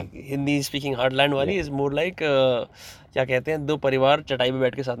 city Hindi speaking heartland वाली is more like क्या कहते हैं 2 परिवार चटाई पे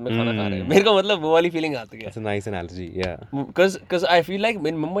बैठ के साथ में खाना खा रहे हैं. मेरे को मतलब वो वाली feeling आती है. That's a nice analogy. Yeah. Because I feel like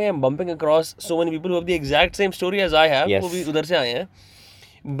in Mumbai I'm bumping across so many people who have the exact same story as I have. Yes. वो भी उधर से आए हैं.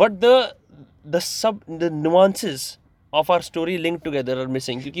 But the nuances of our story linked together are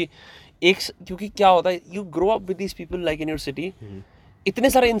missing. क्योंकि क्या होता है, you grow up with these people like in your city, इतने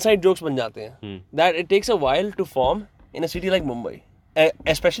सारे inside jokes बन जाते हैं that it takes a while to form in a city like Mumbai,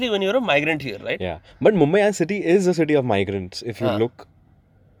 especially when you're a migrant here, right? Yeah, but Mumbai as city is a city of migrants. If you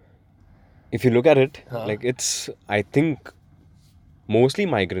look at it, like it's, I think, mostly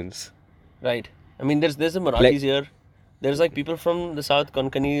migrants. Right. I mean, there's the Marathis here. There's like people from the South,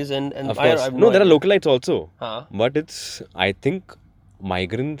 Konkanis and of course. No, there are localites also. But it's, I think,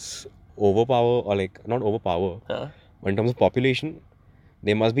 migrants overpower, or like not overpower. But in terms of population,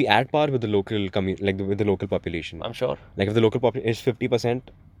 they must be at par with the local with the local population. I'm sure. Like if the local population is 50%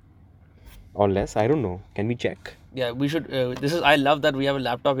 or less, I don't know. Can we check? Yeah, we should. I love that we have a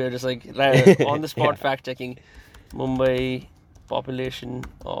laptop here, just like right on the spot fact checking. Mumbai population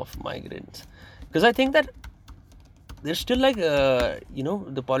of migrants, because I think that there's still like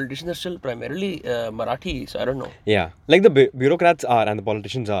the politicians are still primarily Marathi, so I don't know. Yeah, like the bureaucrats are and the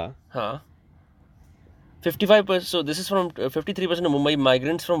politicians are. 55%. So this is from 53% of Mumbai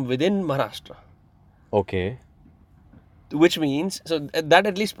migrants from within Maharashtra. Okay. Which means, so that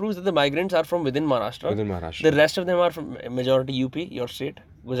at least proves that the migrants are from within Maharashtra. Within Maharashtra. The rest of them are from majority UP, your state,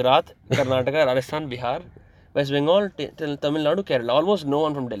 Gujarat, Karnataka, Rajasthan, Bihar, West Bengal, Tamil Nadu, Kerala. Almost no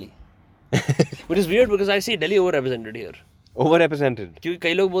one from Delhi. Which is weird because I see Delhi overrepresented here. Overrepresented. क्योंकि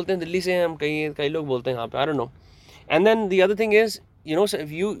कई लोग बोलते हैं दिल्ली से हैं हम, कई लोग बोलते हैं यहाँ पे. I don't know. And then the other thing is, so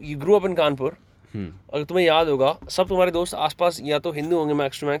if you grew up in Kanpur, अगर तुम्हें याद होगा, सब तुम्हारे दोस्त आसपास या तो हिंदू होंगे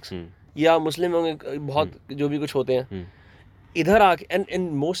मैक्स टू मैक्स, या मुस्लिम होंगे, बहुत जो भी कुछ होते हैं. इधर आके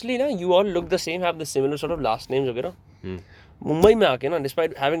and mostly ना you all look the same, have the similar sort of last names वगैरह. मुंबई में आके ना,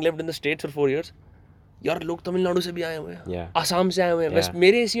 despite having lived in the states for 4 years, यार लोग तमिलनाडु से भी आए हुए हैं, आसाम से आए हुए हैं. बस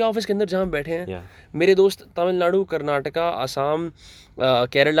मेरे इसी ऑफिस के अंदर जहाँ बैठे हैं, मेरे दोस्त तमिलनाडु, कर्नाटका, आसाम,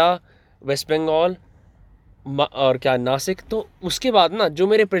 केरला, वेस्ट बंगाल और क्या नासिक. तो उसके बाद ना जो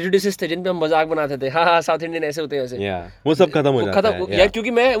मेरे प्रेजुडिसेस थे जिन पे हम मजाक बनाते थे, हाँ साउथ इंडियन ऐसे होते हैं वैसे, वो सब खत्म हो जाता है.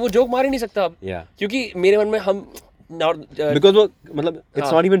 क्योंकि मैं वो जोक मार ही नहीं सकता अब, क्योंकि मेरे मन में हम Because वो मतलब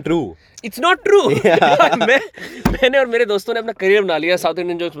it's not even true. It's not true. मैंने और मेरे दोस्तों ने अपना करियर बना लिया साउथ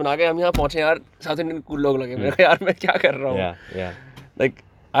इंडियन जोक्स बना के. हम यहाँ पहुंचे यार, साउथ इंडियन कूल लोग लगे मेरे को, यार मैं क्या कर रहा हूँ. Yeah. Like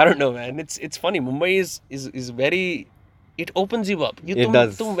I don't know man, it's funny. Mumbai is very, it opens you up.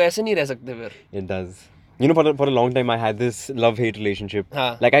 तुम वैसे नहीं रह सकते फिर. It does. You know, for a long time I had this love-hate relationship.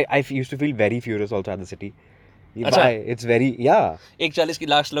 Like I used to feel very furious also at the city. अच्छा. It's very, yeah. 140 की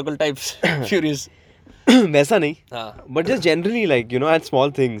last local types furious. वैसा नहीं. But just generally, like, you know, at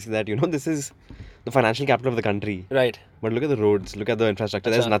small things that, you know, this is the financial capital of the country. Right. But look at the roads, look at the infrastructure.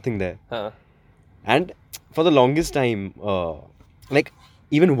 There's nothing there. And for the longest time, like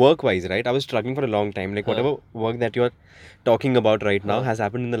even work-wise, right? I was struggling for a long time. Like whatever work that you're talking about right now has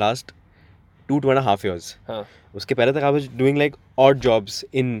happened in the last 2.5 years. उसके पहले तक I was doing like odd jobs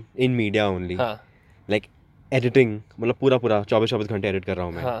in media only. Like editing, मतलब पूरा 24 घंटे edit कर रहा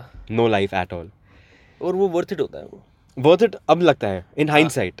हूँ मैं. No life at all. और वो worth it होता है वो. Worth it अब लगता है in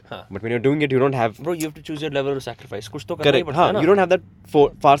hindsight. But when you're doing it, you don't have. Bro, you have to choose your level of sacrifice. कुछ तो करना ही पड़ता है ना. You don't have that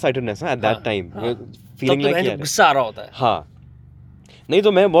far-sightedness at that time. You're feeling like यार. गुस्सा आ रहा होता है. हाँ. नहीं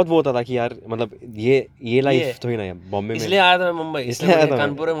तो मैं बहुत वो होता था कि यार मतलब ये लाइफ तो ही ना है बॉम्बे में. इसलिए आया था मैं मुंबई. इसलिए आया था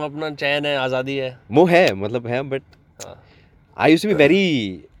कानपुर में. अपना चैन है, आज़ादी है. वो है मतलब है, but I used to be very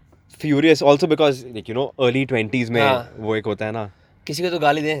furious also because like you know early 20s में वो एक होता है ना. किसी को तो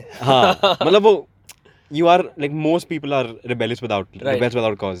गाली दें. हाँ मतलब वो you are like most people are rebellious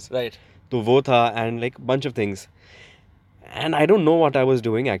without cause. Right. तो वो था and like bunch of things. And I don't know what I was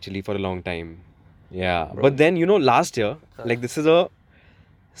doing actually for a long time. Yeah. Bro. But then you know last year like this is a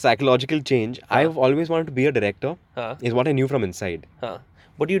psychological change. I've always wanted to be a director. Is what I knew from inside.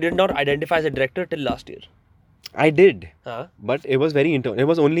 But you did not identify as a director till last year. I did. But it was very internal. It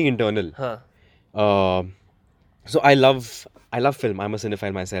was only internal. So I love film. I'm a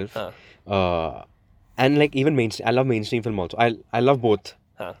cinephile myself. And like even mainstream, I love mainstream film also. I love both.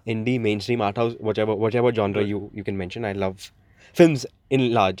 Indie, mainstream, art house, whichever genre you can mention. I love films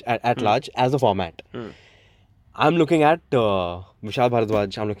in large at large as a format. I'm looking at Vishal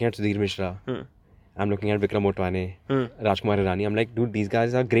Bharadwaj. I'm looking at Sudhir Mishra. I'm looking at Vikram Motwane, Rajkumar Hirani. I'm like, dude, these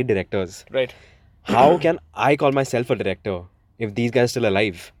guys are great directors. Right. How can I call myself a director if these guys are still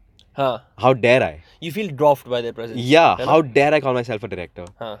alive? How dare I? You feel dwarfed by their presence. Yeah, how dare I call myself a director?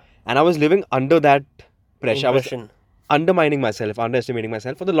 And I was living under that pressure. I was undermining myself, underestimating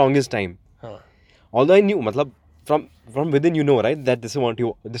myself for the longest time. Although I knew, matlab, from within you know, right, that this is what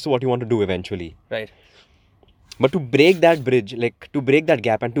you want to do eventually. Right. But to break that bridge, like to break that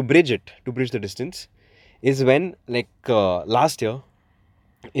gap and to bridge the distance, is when like last year,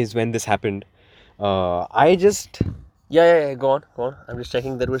 is when this happened. I just. Yeah. Go on. I'm just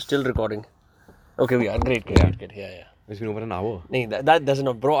checking that we're still recording. Okay, we are. Great. Yeah. It's been over an hour. No, that doesn't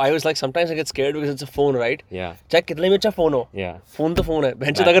know. Bro, I was like, sometimes I get scared because it's a phone, right? Yeah. Check कितने में अच्छा phone हो. Yeah. Phone तो phone है.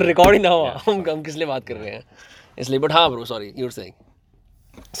 Bench अगर record ही ना हो, हम किस लिए बात कर रहे हैं? इसलिए, but हाँ bro, sorry, you were saying.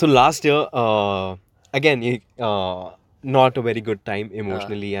 So last year, again, not a very good time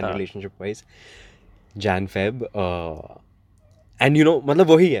emotionally and relationship-wise. Jan, Feb. And you know, मतलब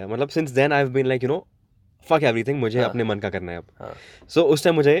वही है. मतलब since then I've been like, you know, fuck everything. मुझे अपने मन का करना है अब. So उस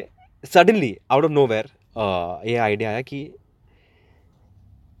time मुझे suddenly out of nowhere ये idea आया कि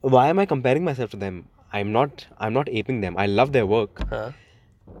why am I comparing myself to them? I'm not aping them. I love their work.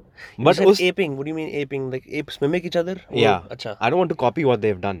 But aping, what do you mean aping? Like apes mimic each other? Yeah. Achha. I don't want to copy what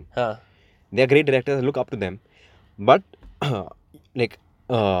they've done. They are great directors. I look up to them. But like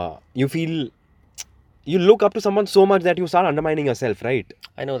you look up to someone so much that you start undermining yourself, right?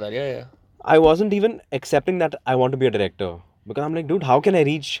 I know that. Yeah. I wasn't even accepting that I want to be a director because I'm like, dude, how can I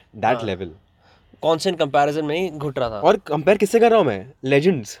reach that level? Constant comparison में ही घुट रहा था. और compare किससे कर रहा हूँ मैं?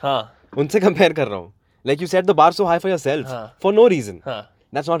 Legends. उनसे compare कर रहा हूँ. Like you set the bar so high for yourself for no reason.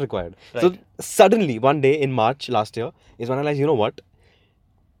 That's not required. Right. So suddenly one day in March last year is when I realized, you know what?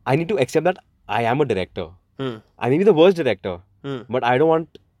 I need to accept that I am a director. I may be the worst director, but I don't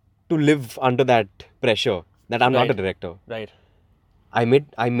want to live under that pressure that I'm not a director. Right.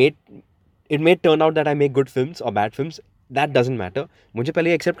 It may turn out that I make good films or bad films. That doesn't matter. मुझे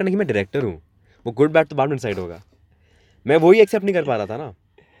पहले accept करना कि मैं director हूँ. वो good bad तो बाद में decide होगा. मैं वही accept नहीं कर पा रहा था ना.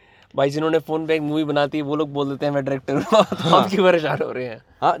 भाई जिन्होंने फोन पे एक मूवी बनाती है वो लोग बोल देते हैं मैं डायरेक्टर हूँ. तो आप क्यों परेशान हो रहे हैं?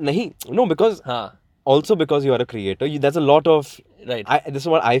 हाँ नहीं. No, because also because you are a creator. There's a lot of right. This is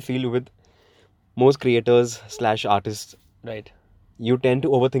what I feel with most creators / artists. Right. You tend to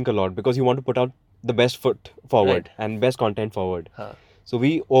overthink a lot because you want to put out the best foot forward and best content forward. So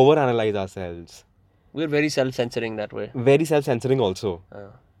we overanalyze ourselves. We're very self-censoring that way. Very self-censoring also.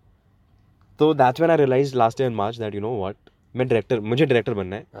 So that's when I realized last year in March that you know what, मुझे director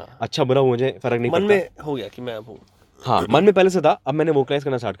बनना है. अच्छा बुरा मुझे फर्क नहीं पड़ता. मन में हो गया कि मैं अब हूँ. हाँ मन में पहले से था, अब मैंने वोकलाइज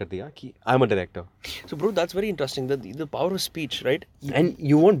करना स्टार्ट कर दिया कि I am a director. So bro, that's very interesting. The power of speech, right? And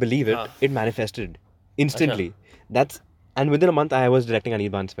you won't believe it, it manifested instantly. And within a month I was directing an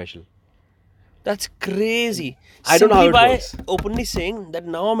Iban special. That's crazy. I don't know how it by works. openly saying that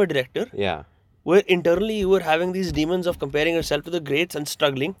now I'm a director, Yeah, where internally you were having these demons of comparing yourself to the greats and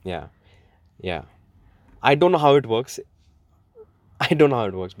struggling. yeah. I don't know how it works.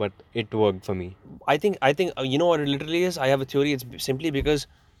 But it worked for me. I think you know what it literally is. I have a theory. It's simply because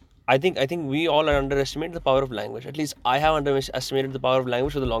I think we all underestimate the power of language. At least I have underestimated the power of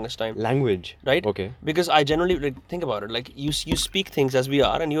language for the longest time. Language. Right? Okay. Because I generally think about it. Like you speak things as we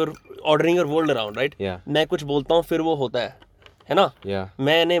are, and you're ordering your world around, right? Yeah. मैं कुछ बोलता हूँ फिर वो होता है ना? Yeah.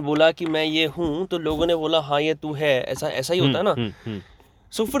 मैंने बोला कि मैं ये हूँ तो लोगों ने बोला हाँ ये तू है, ऐसा ही होता है ना?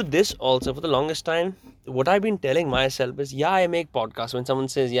 So for this also, for the longest time, what I've been telling myself is, yeah, I make podcasts. When someone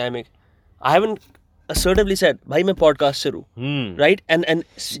says, yeah, I haven't assertively said, bhai, मैं podcast से हूँ, right? And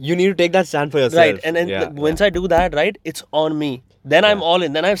You need to take that stand for yourself. right, and once I do that, right, it's on me. Then I'm all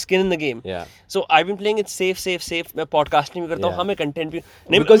in. Then I have skin in the game. Yeah. So I've been playing it safe. मैं podcasting भी करता हूँ, हाँ मैं content भी.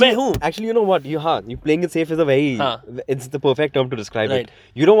 नहीं Because मैं हूँ. Actually, you know what? You playing it safe is a very. It's the perfect term to describe Right. it.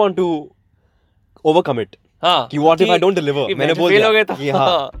 You don't want to overcome it. हाँ. कि what if I don't deliver? मैंने बोल दिया कि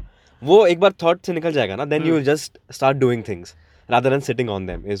हाँ. वो एक बार thought से निकल जाएगा ना, then you just start doing things rather than sitting on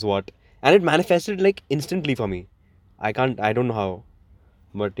them is what. And it manifested like instantly for me. I don't know how.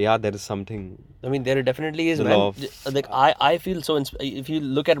 But yeah, there is something. I mean, there definitely is, The man. law of- Like I feel so. If you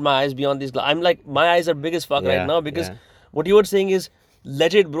look at my eyes beyond these, I'm like my eyes are big as fuck right now because what you were saying is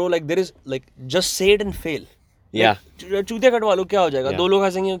legit, bro. Like there is like just say it and fail. Yeah. चूतिया कटवा लो क्या हो जाएगा? दो लोग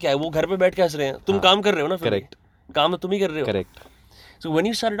हंसेंगे क्या है? वो घर पे बैठ के हंस रहे हैं. तुम काम कर रहे हो ना? Correct. काम तो तुम ही कर रहे हो. Correct. So when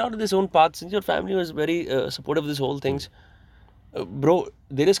you started out with this own path, since your family was very supportive of this whole things, bro,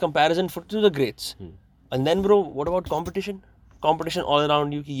 there is comparison to the greats. And then, bro, what about competition? Competition all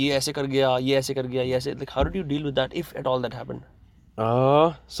around you. कि ये ऐसे कर गया, ये ऐसे कर गया, ये ऐसे. Like, how did you deal with that, if at all that happened?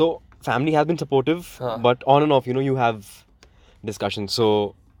 So family has been supportive, but on and off, you have discussions.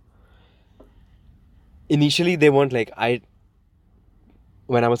 So initially they weren't like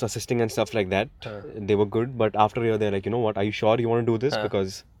when I was assisting and stuff like that, they were good. But after a year, they're like, you know what? Are you sure you want to do this?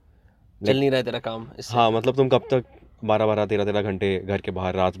 Because चल नहीं रहा है तेरा काम इससे. हाँ मतलब तुम कब तक 12-13 घंटे घर के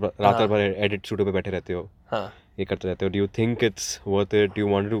बाहर रात भर एडिट शूटों पे बैठे रहते हो. हाँ. ये करते रहते हो. Do you think it's worth it? Do you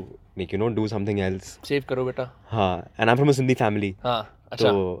want to like do something else? Save करो बेटा. हाँ. And I'm from a Sindhi family. हाँ. अच्छा.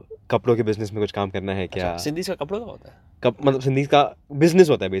 तो कपड़ों के बिजनेस में कुछ काम करना है क्या? सिंधी का कपड़ों का होता है. मतलब सिंधी का बिजनेस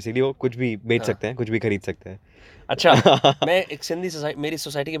होता है बेसिकली. वो कुछ भी बेच सकते हैं, कुछ भी खरीद सकते हैं. अच्छा. मैं एक सिंधी सोसाइटी, मेरी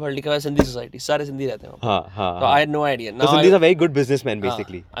सोसाइटी के बाहर लिखा हुआ है सिंधी सोसाइटी, सारे सिंधी रहते हैं. हाँ. So I had no idea. So Sindhis are very good businessmen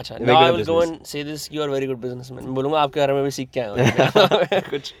basically. अच्छा. Now I will go and say this. You are very good businessman. मैं बोलूँगा आपके बारे में भी सीख के आया हूँ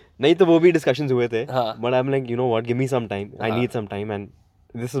कुछ. नहीं तो वो भी discussions हुए थे. हाँ. But I'm like, you know what? Give me some time. I need some time, and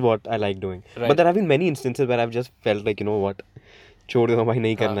this is what I like doing. Right. But there have been many instances where I've just felt like, you know what? छोड़ दो भाई,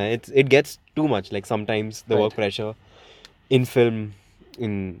 नहीं करना है. It gets too much. Like sometimes the work pressure in film,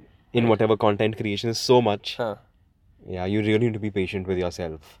 in whatever content creation is so much. हाँ. Yeah, you really need to be patient with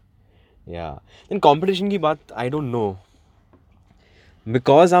yourself. Yeah. Then competition की बात, I don't know.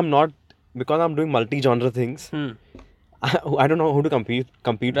 Because I'm doing multi-genre things, I don't know who to compete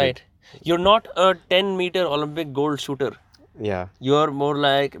Right. with. You're not a 10-meter Olympic gold shooter. Yeah. You're more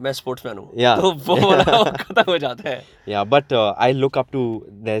like मैं sportsman हूँ. Yeah. तो वो वाला खत्म हो जाता है. Yeah, but I look up to,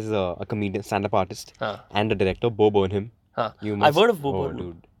 there's a comedian, stand-up artist and a director, Bo Burnham. हाँ. You I've heard of Bo Burnham.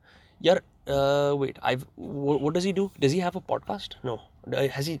 Dude. यार, wait, what does he do? Does he have a podcast? No.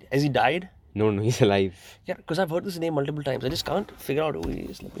 Has he died? No, he's alive. Yeah, because I've heard this name multiple times. I just can't figure out who he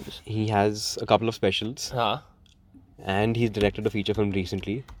is. Let me just. He has a couple of specials. हाँ. And he's directed a feature film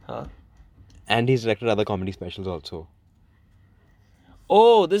recently. हाँ. And he's directed other comedy specials also.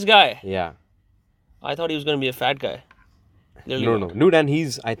 Oh, this guy. Yeah. I thought he was going to be a fat guy. No. Dude, and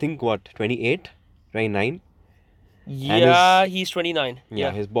he's, I think, what, 28? 29? Yeah, he's 29.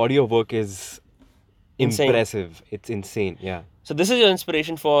 Yeah, his body of work is Insane. Impressive. It's insane, yeah. So this is your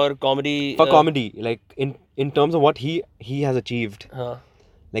inspiration for comedy? For comedy, like in terms of what he has achieved. Huh.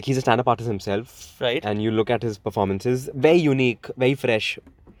 Like he's a stand-up artist himself. Right. And you look at his performances, very unique, very fresh.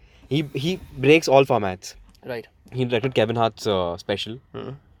 He breaks all formats. Right. He directed Kevin Hart's special.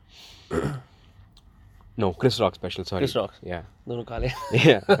 No, Chris Rock special, sorry. Chris Rock. Yeah. दोनों काले.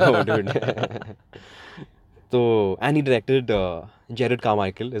 Yeah. Oh, dude. So, and he directed Jared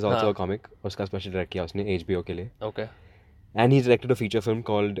Carmichael is also a comic. उसका special direct किया उसने HBO के लिए. Okay. And he directed a feature film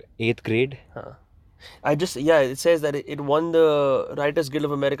called 8th Grade. It says that it won the Writers Guild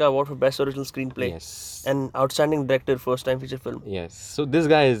of America Award for Best Original Screenplay. Yes. And Outstanding Director, first time feature film. Yes. So this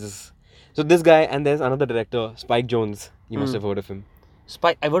guy is, So this guy, and there's another director, Spike Jonze. You must have heard of him.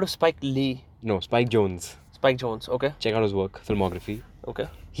 I've heard of Spike Lee. No, Spike Jonze. Spike Jonze, okay. Check out his work, filmography. Okay.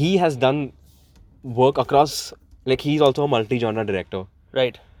 He has done work across, like he's also a multi-genre director.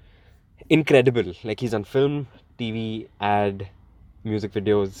 Right. Incredible. Like he's done film, TV, ad, music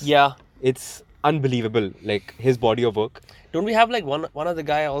videos. Yeah. It's unbelievable, like his body of work. Don't we have like one other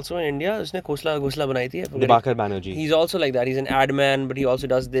guy also in India? Usne Khosla banai thi. Dibakar Banerjee. He's also like that. He's an ad man, but he also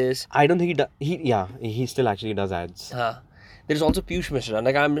does this. I don't think he still actually does ads. There's also Piyush Mishra.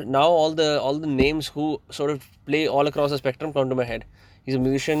 Like I'm now all the names who sort of play all across the spectrum come to my head. He's a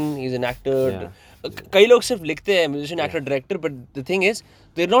musician, he's an actor. कई लोग सिर्फ लिखते हैं musician, actor, director, but the thing is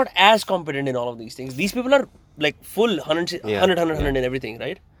they're not as competent in all of these things. These people are like full 100 in everything,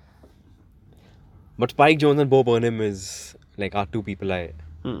 right? But Spike Jonze and Bo Burnham is like are two people I.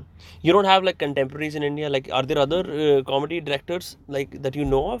 You don't have like contemporaries in India. Like, are there other comedy directors like that you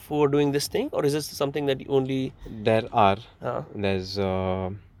know of who are doing this thing, or is this something that you only? There are. There's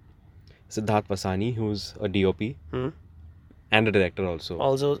Siddharth Vasani, who's a DOP and a director also.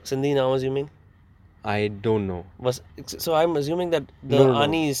 Also Sindhi now, assuming. I don't know. So I'm assuming that the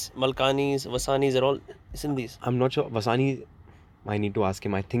Anis, Malkanis, Vasanis are all Sindhis. I'm not sure. Vasani, I need to ask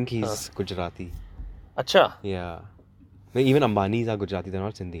him. I think he's Gujarati. Acha. Yeah. Even Ambanis are Gujarati. They're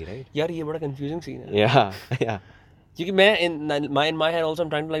not Sindhi, right? यार ये बड़ा confusing scene है. Yeah. क्योंकि मैं in my head also I'm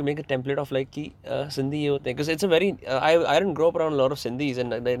trying to like make a template of like कि Sindhi ये होते हैं, because it's a very I didn't grow up around a lot of Sindhis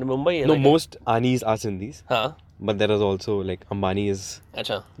and in Mumbai. No, like, most Anis are Sindhis. हाँ. But there is also like Ambani is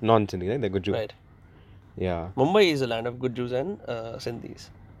अच्छा. non-Sindhi, right? They're Guju. Right. Yeah. Mumbai is a land of Gujus and Sindhis.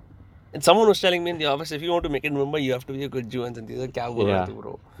 And someone was telling me in the office, if you want to make it in Mumbai, you have to be a Guju and Sindhi. Like, क्या बोल रहा है तू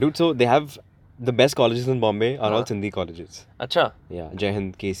bro? Dude, so they have the best colleges in Bombay are all Sindhi colleges. अच्छा. Yeah, Jai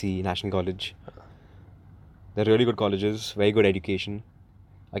Hind, KC, National College. They're really good colleges, very good education,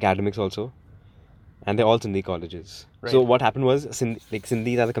 academics also, and they're all Sindhi colleges. Right. So what happened was,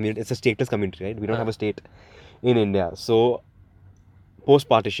 Sindhis as a community, it's a stateless community, right? We don't have a state in India. So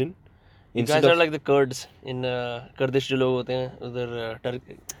post-partition, you guys are like the Kurds in Kurdish जो लोग होते हैं उधर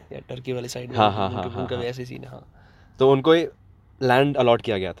Turkey वाली side में उनका वैसे scene है. तो उनको land allot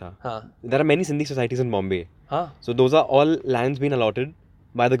किया गया था. There are many Sindhi societies in Bombay. So those are all lands being allotted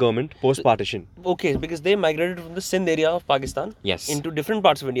by the government post-partition. Okay, because they migrated from the Sindh area of Pakistan into different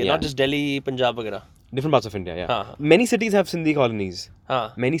parts of India, not just Delhi, Punjab, वगैरह. Different parts of India, yeah. Many cities have Sindhi colonies.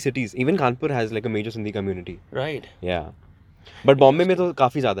 Many cities. Even Kanpur has like a major Sindhi community. Right. Yeah. But Bombay में तो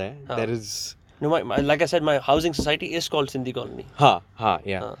काफी ज़्यादा है. There is. No, like I said, my housing society is called Sindhi colony.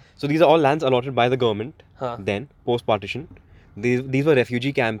 Yeah. So these are all lands allotted by the government. Then post-partition. These were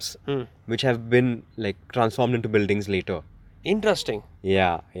refugee camps which have been like transformed into buildings later. Interesting.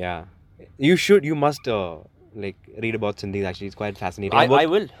 Yeah. You must like read about Sindhis actually. It's quite fascinating. I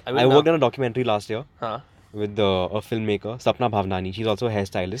will. I worked on a documentary last year with a filmmaker, Sapna Bhavnani. She's also a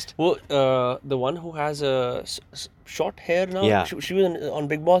hairstylist. Oh, the one who has short hair now? Yeah. She was on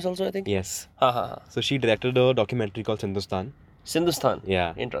Big Boss also, I think? Yes. So she directed a documentary called Sindhustan.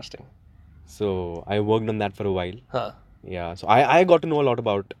 Yeah. Interesting. So I worked on that for a while. Yeah. So I got to know a lot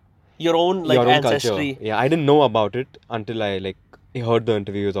about your own like ancestry. Culture. Yeah, I didn't know about it until I like heard the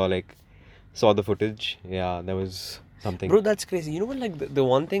interviews or like saw the footage. Yeah, there was something. Bro, that's crazy. You know what? Like the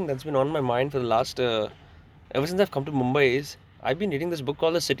one thing that's been on my mind for the last ever since I've come to Mumbai is I've been reading this book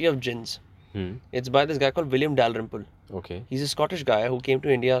called The City of Jinns. It's by this guy called William Dalrymple. Okay. He's a Scottish guy who came to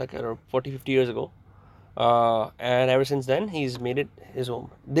India like around 40-50 years ago. And ever since then, he's made it his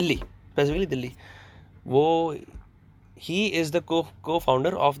home. Delhi. Specifically Delhi. He is the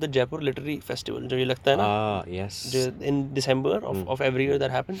co-founder of the Jaipur Literary Festival. जो ये लगता है ना? Yes. In December of every year that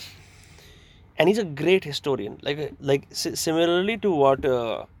happens. And he's a great historian. Like similarly to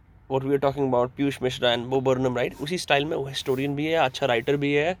what we were talking about, Piyush Mishra and Bo Burnham, right? उसी style में वो historian भी है, अच्छा writer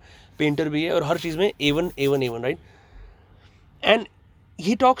भी है, painter भी है, और हर चीज़ में A1, right? And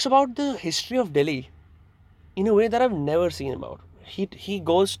he talks about the history of Delhi in a way that I've never seen about. He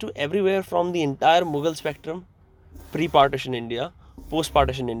goes to everywhere from the entire Mughal spectrum, pre-partition India,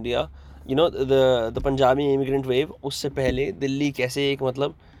 post-partition India, you know, the Punjabi immigrant wave, उससे पहले दिल्ली कैसे एक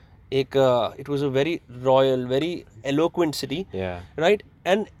मतलब it was a very royal, very eloquent city, right?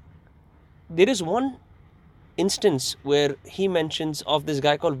 And there is one instance where he mentions of this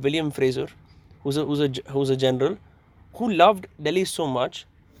guy called William Fraser, who's a general, who loved Delhi so much,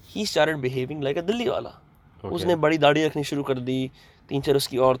 he started behaving like a Delhi wala. उसने बड़ी दाढ़ी रखनी शुरू कर दी, 3-4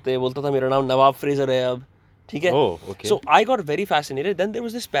 उसकी औरतें, बोलता था मेरा नाम नवाब फ्रेजर है अब, ठीक है? Okay. So I got very fascinated. Then there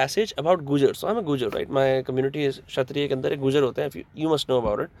was this passage about Gujar. So I'm a Gujar, right? My community is Kshatriya के अंदर एक Gujar होते हैं. You must know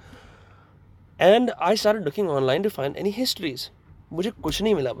about it. And I started looking online to find any histories. मुझे कुछ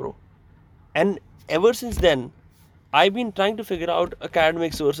नहीं मिला, bro. And ever since then, I've been trying to figure out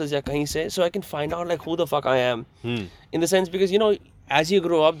academic sources या कहीं से, so I can find out like who the fuck I am. In the sense, because you know, as you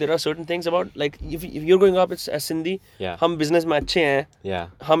grow up, there are certain things about like if you're growing up as Sindhi, हम business में अच्छे हैं,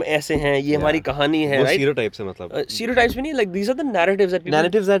 हम ऐसे हैं, ये हमारी कहानी है, right? Stereotypes है मतलब. Stereotypes भी नहीं, like these are the narratives that people.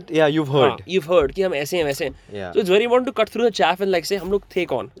 Narratives that you've heard. You've heard कि हम ऐसे हैं वैसे हैं. So it's very important to cut through the chaff and like say हम लोग थे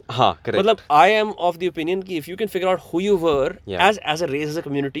कौन. हाँ, correct. मतलब I am of the opinion कि if you can figure out who you were as a race, as a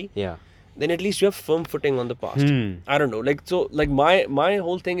community. Then at least you have firm footing on the past. I don't know, like so, like my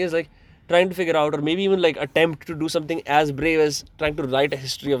whole thing is like trying to figure out, or maybe even like attempt to do something as brave as trying to write a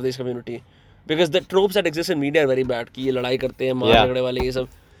history of this community, because the tropes that exist in media are very bad कि ये लड़ाई करते हैं, मार झगड़े वाले, ये सब.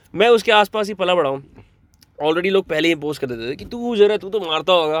 मैं उसके आसपास ही पला बड़ा हूँ. ऑलरेडी लोग पहले ही पोस्ट कर देते थे कि तू जरा तू तो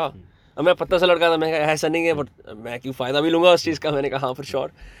मारता होगा. अब मैं पत्ता सा लड़का था, मैं ऐसा नहीं है, बट मैं क्यों फायदा भी लूंगा उस चीज़ का. मैंने कहा हाँ for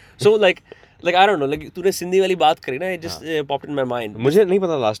sure. So like I don't know, like तूने सिंधी वाली बात करी ना, it just popped in my mind. मुझे नहीं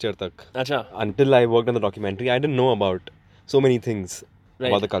पता last year तक. अच्छा. Until I worked on the documentary, I didn't know about so many things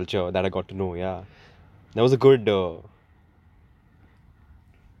about the culture that I got to know. That was a good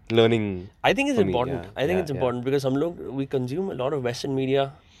learning. I think it's important. I think it's important because हम लोग we consume a lot of Western media,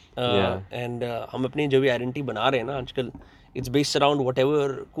 and हम अपनी जो भी identity बना रहे हैं ना आजकल, it's based around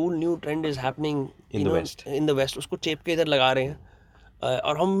whatever cool new trend is happening in the West. In the West, उसको चेप के इधर लगा रहे हैं.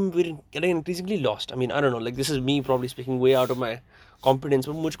 और हम we're getting increasingly lost. I mean, I don't know, like this is me probably speaking way out of my competence,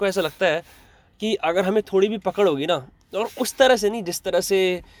 but मुझको ऐसा लगता है कि अगर हमें थोड़ी भी पकड़ होगी ना, और उस तरह से नहीं जिस तरह से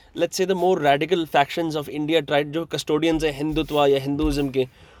let's say the more radical factions of India tried, जो custodians हैं हिंदुत्व या हिंदुइज्म के,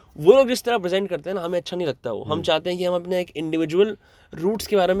 वो लोग जिस तरह प्रेजेंट करते हैं ना, हमें अच्छा नहीं लगता वो. हम चाहते हैं कि हम अपने एक इंडिविजुअल रूट्स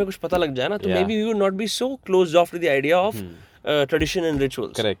के बारे में कुछ पता लग जाए ना, तो maybe we would not be so closed off to the idea of tradition and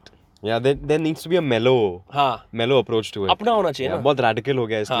rituals. Correct. Yeah, there needs to be a mellow approach to it. अपना होना चाहिए ना. बहुत radical हो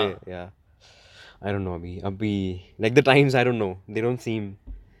गया इसलिए. I don't know अभी like the times, I don't know, they don't seem.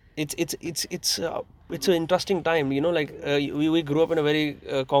 It's an interesting time, you know, like we grew up in a very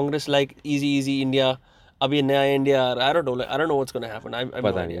Congress like easy India. अभी नया India, I don't know, like, I don't know what's gonna happen. I have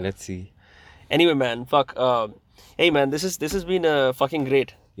no idea. Let's see. Anyway, man, fuck. Hey, man, this has been fucking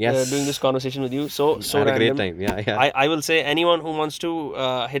great. Yes. Doing this conversation with you. So had random. a great time. Yeah. I will say anyone who wants to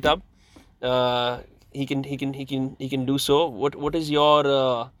hit up, he can do so. What is your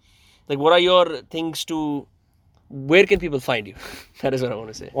like? What are your things to? Where can people find you? That is what I want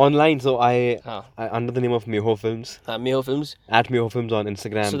to say. Online, so I under the name of Myoho Films. Myoho Films. At Myoho Films on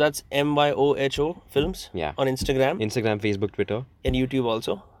Instagram. So that's MYOHO Films. Yeah. On Instagram. Instagram, Facebook, Twitter. And YouTube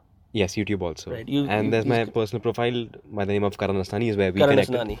also. Yes, YouTube also. Right. And there's my personal profile by the name of Karan Asnani, is where we Karan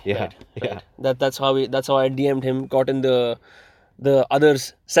connected. Asnani. Yeah. Right. Yeah. That's how I DM'd him, got in the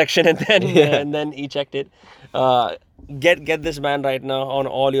others section, and then and then he checked it. Get this man right now on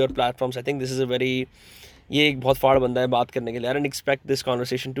all your platforms. I think this is a very ये एक बहुत फाड़ बंदा है बात करने के लिए. I didn't expect this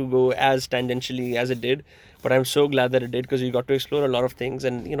conversation to go as tangentially as it did, but I'm so glad that it did, because we got to explore a lot of things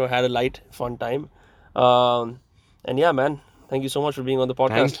and, you know, had a light, fun time. And yeah, man, thank you so much for being on the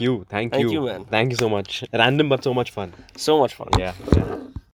podcast. Thank you. Thank you, man. Thank you so much. Random but so much fun. So much fun. Yeah.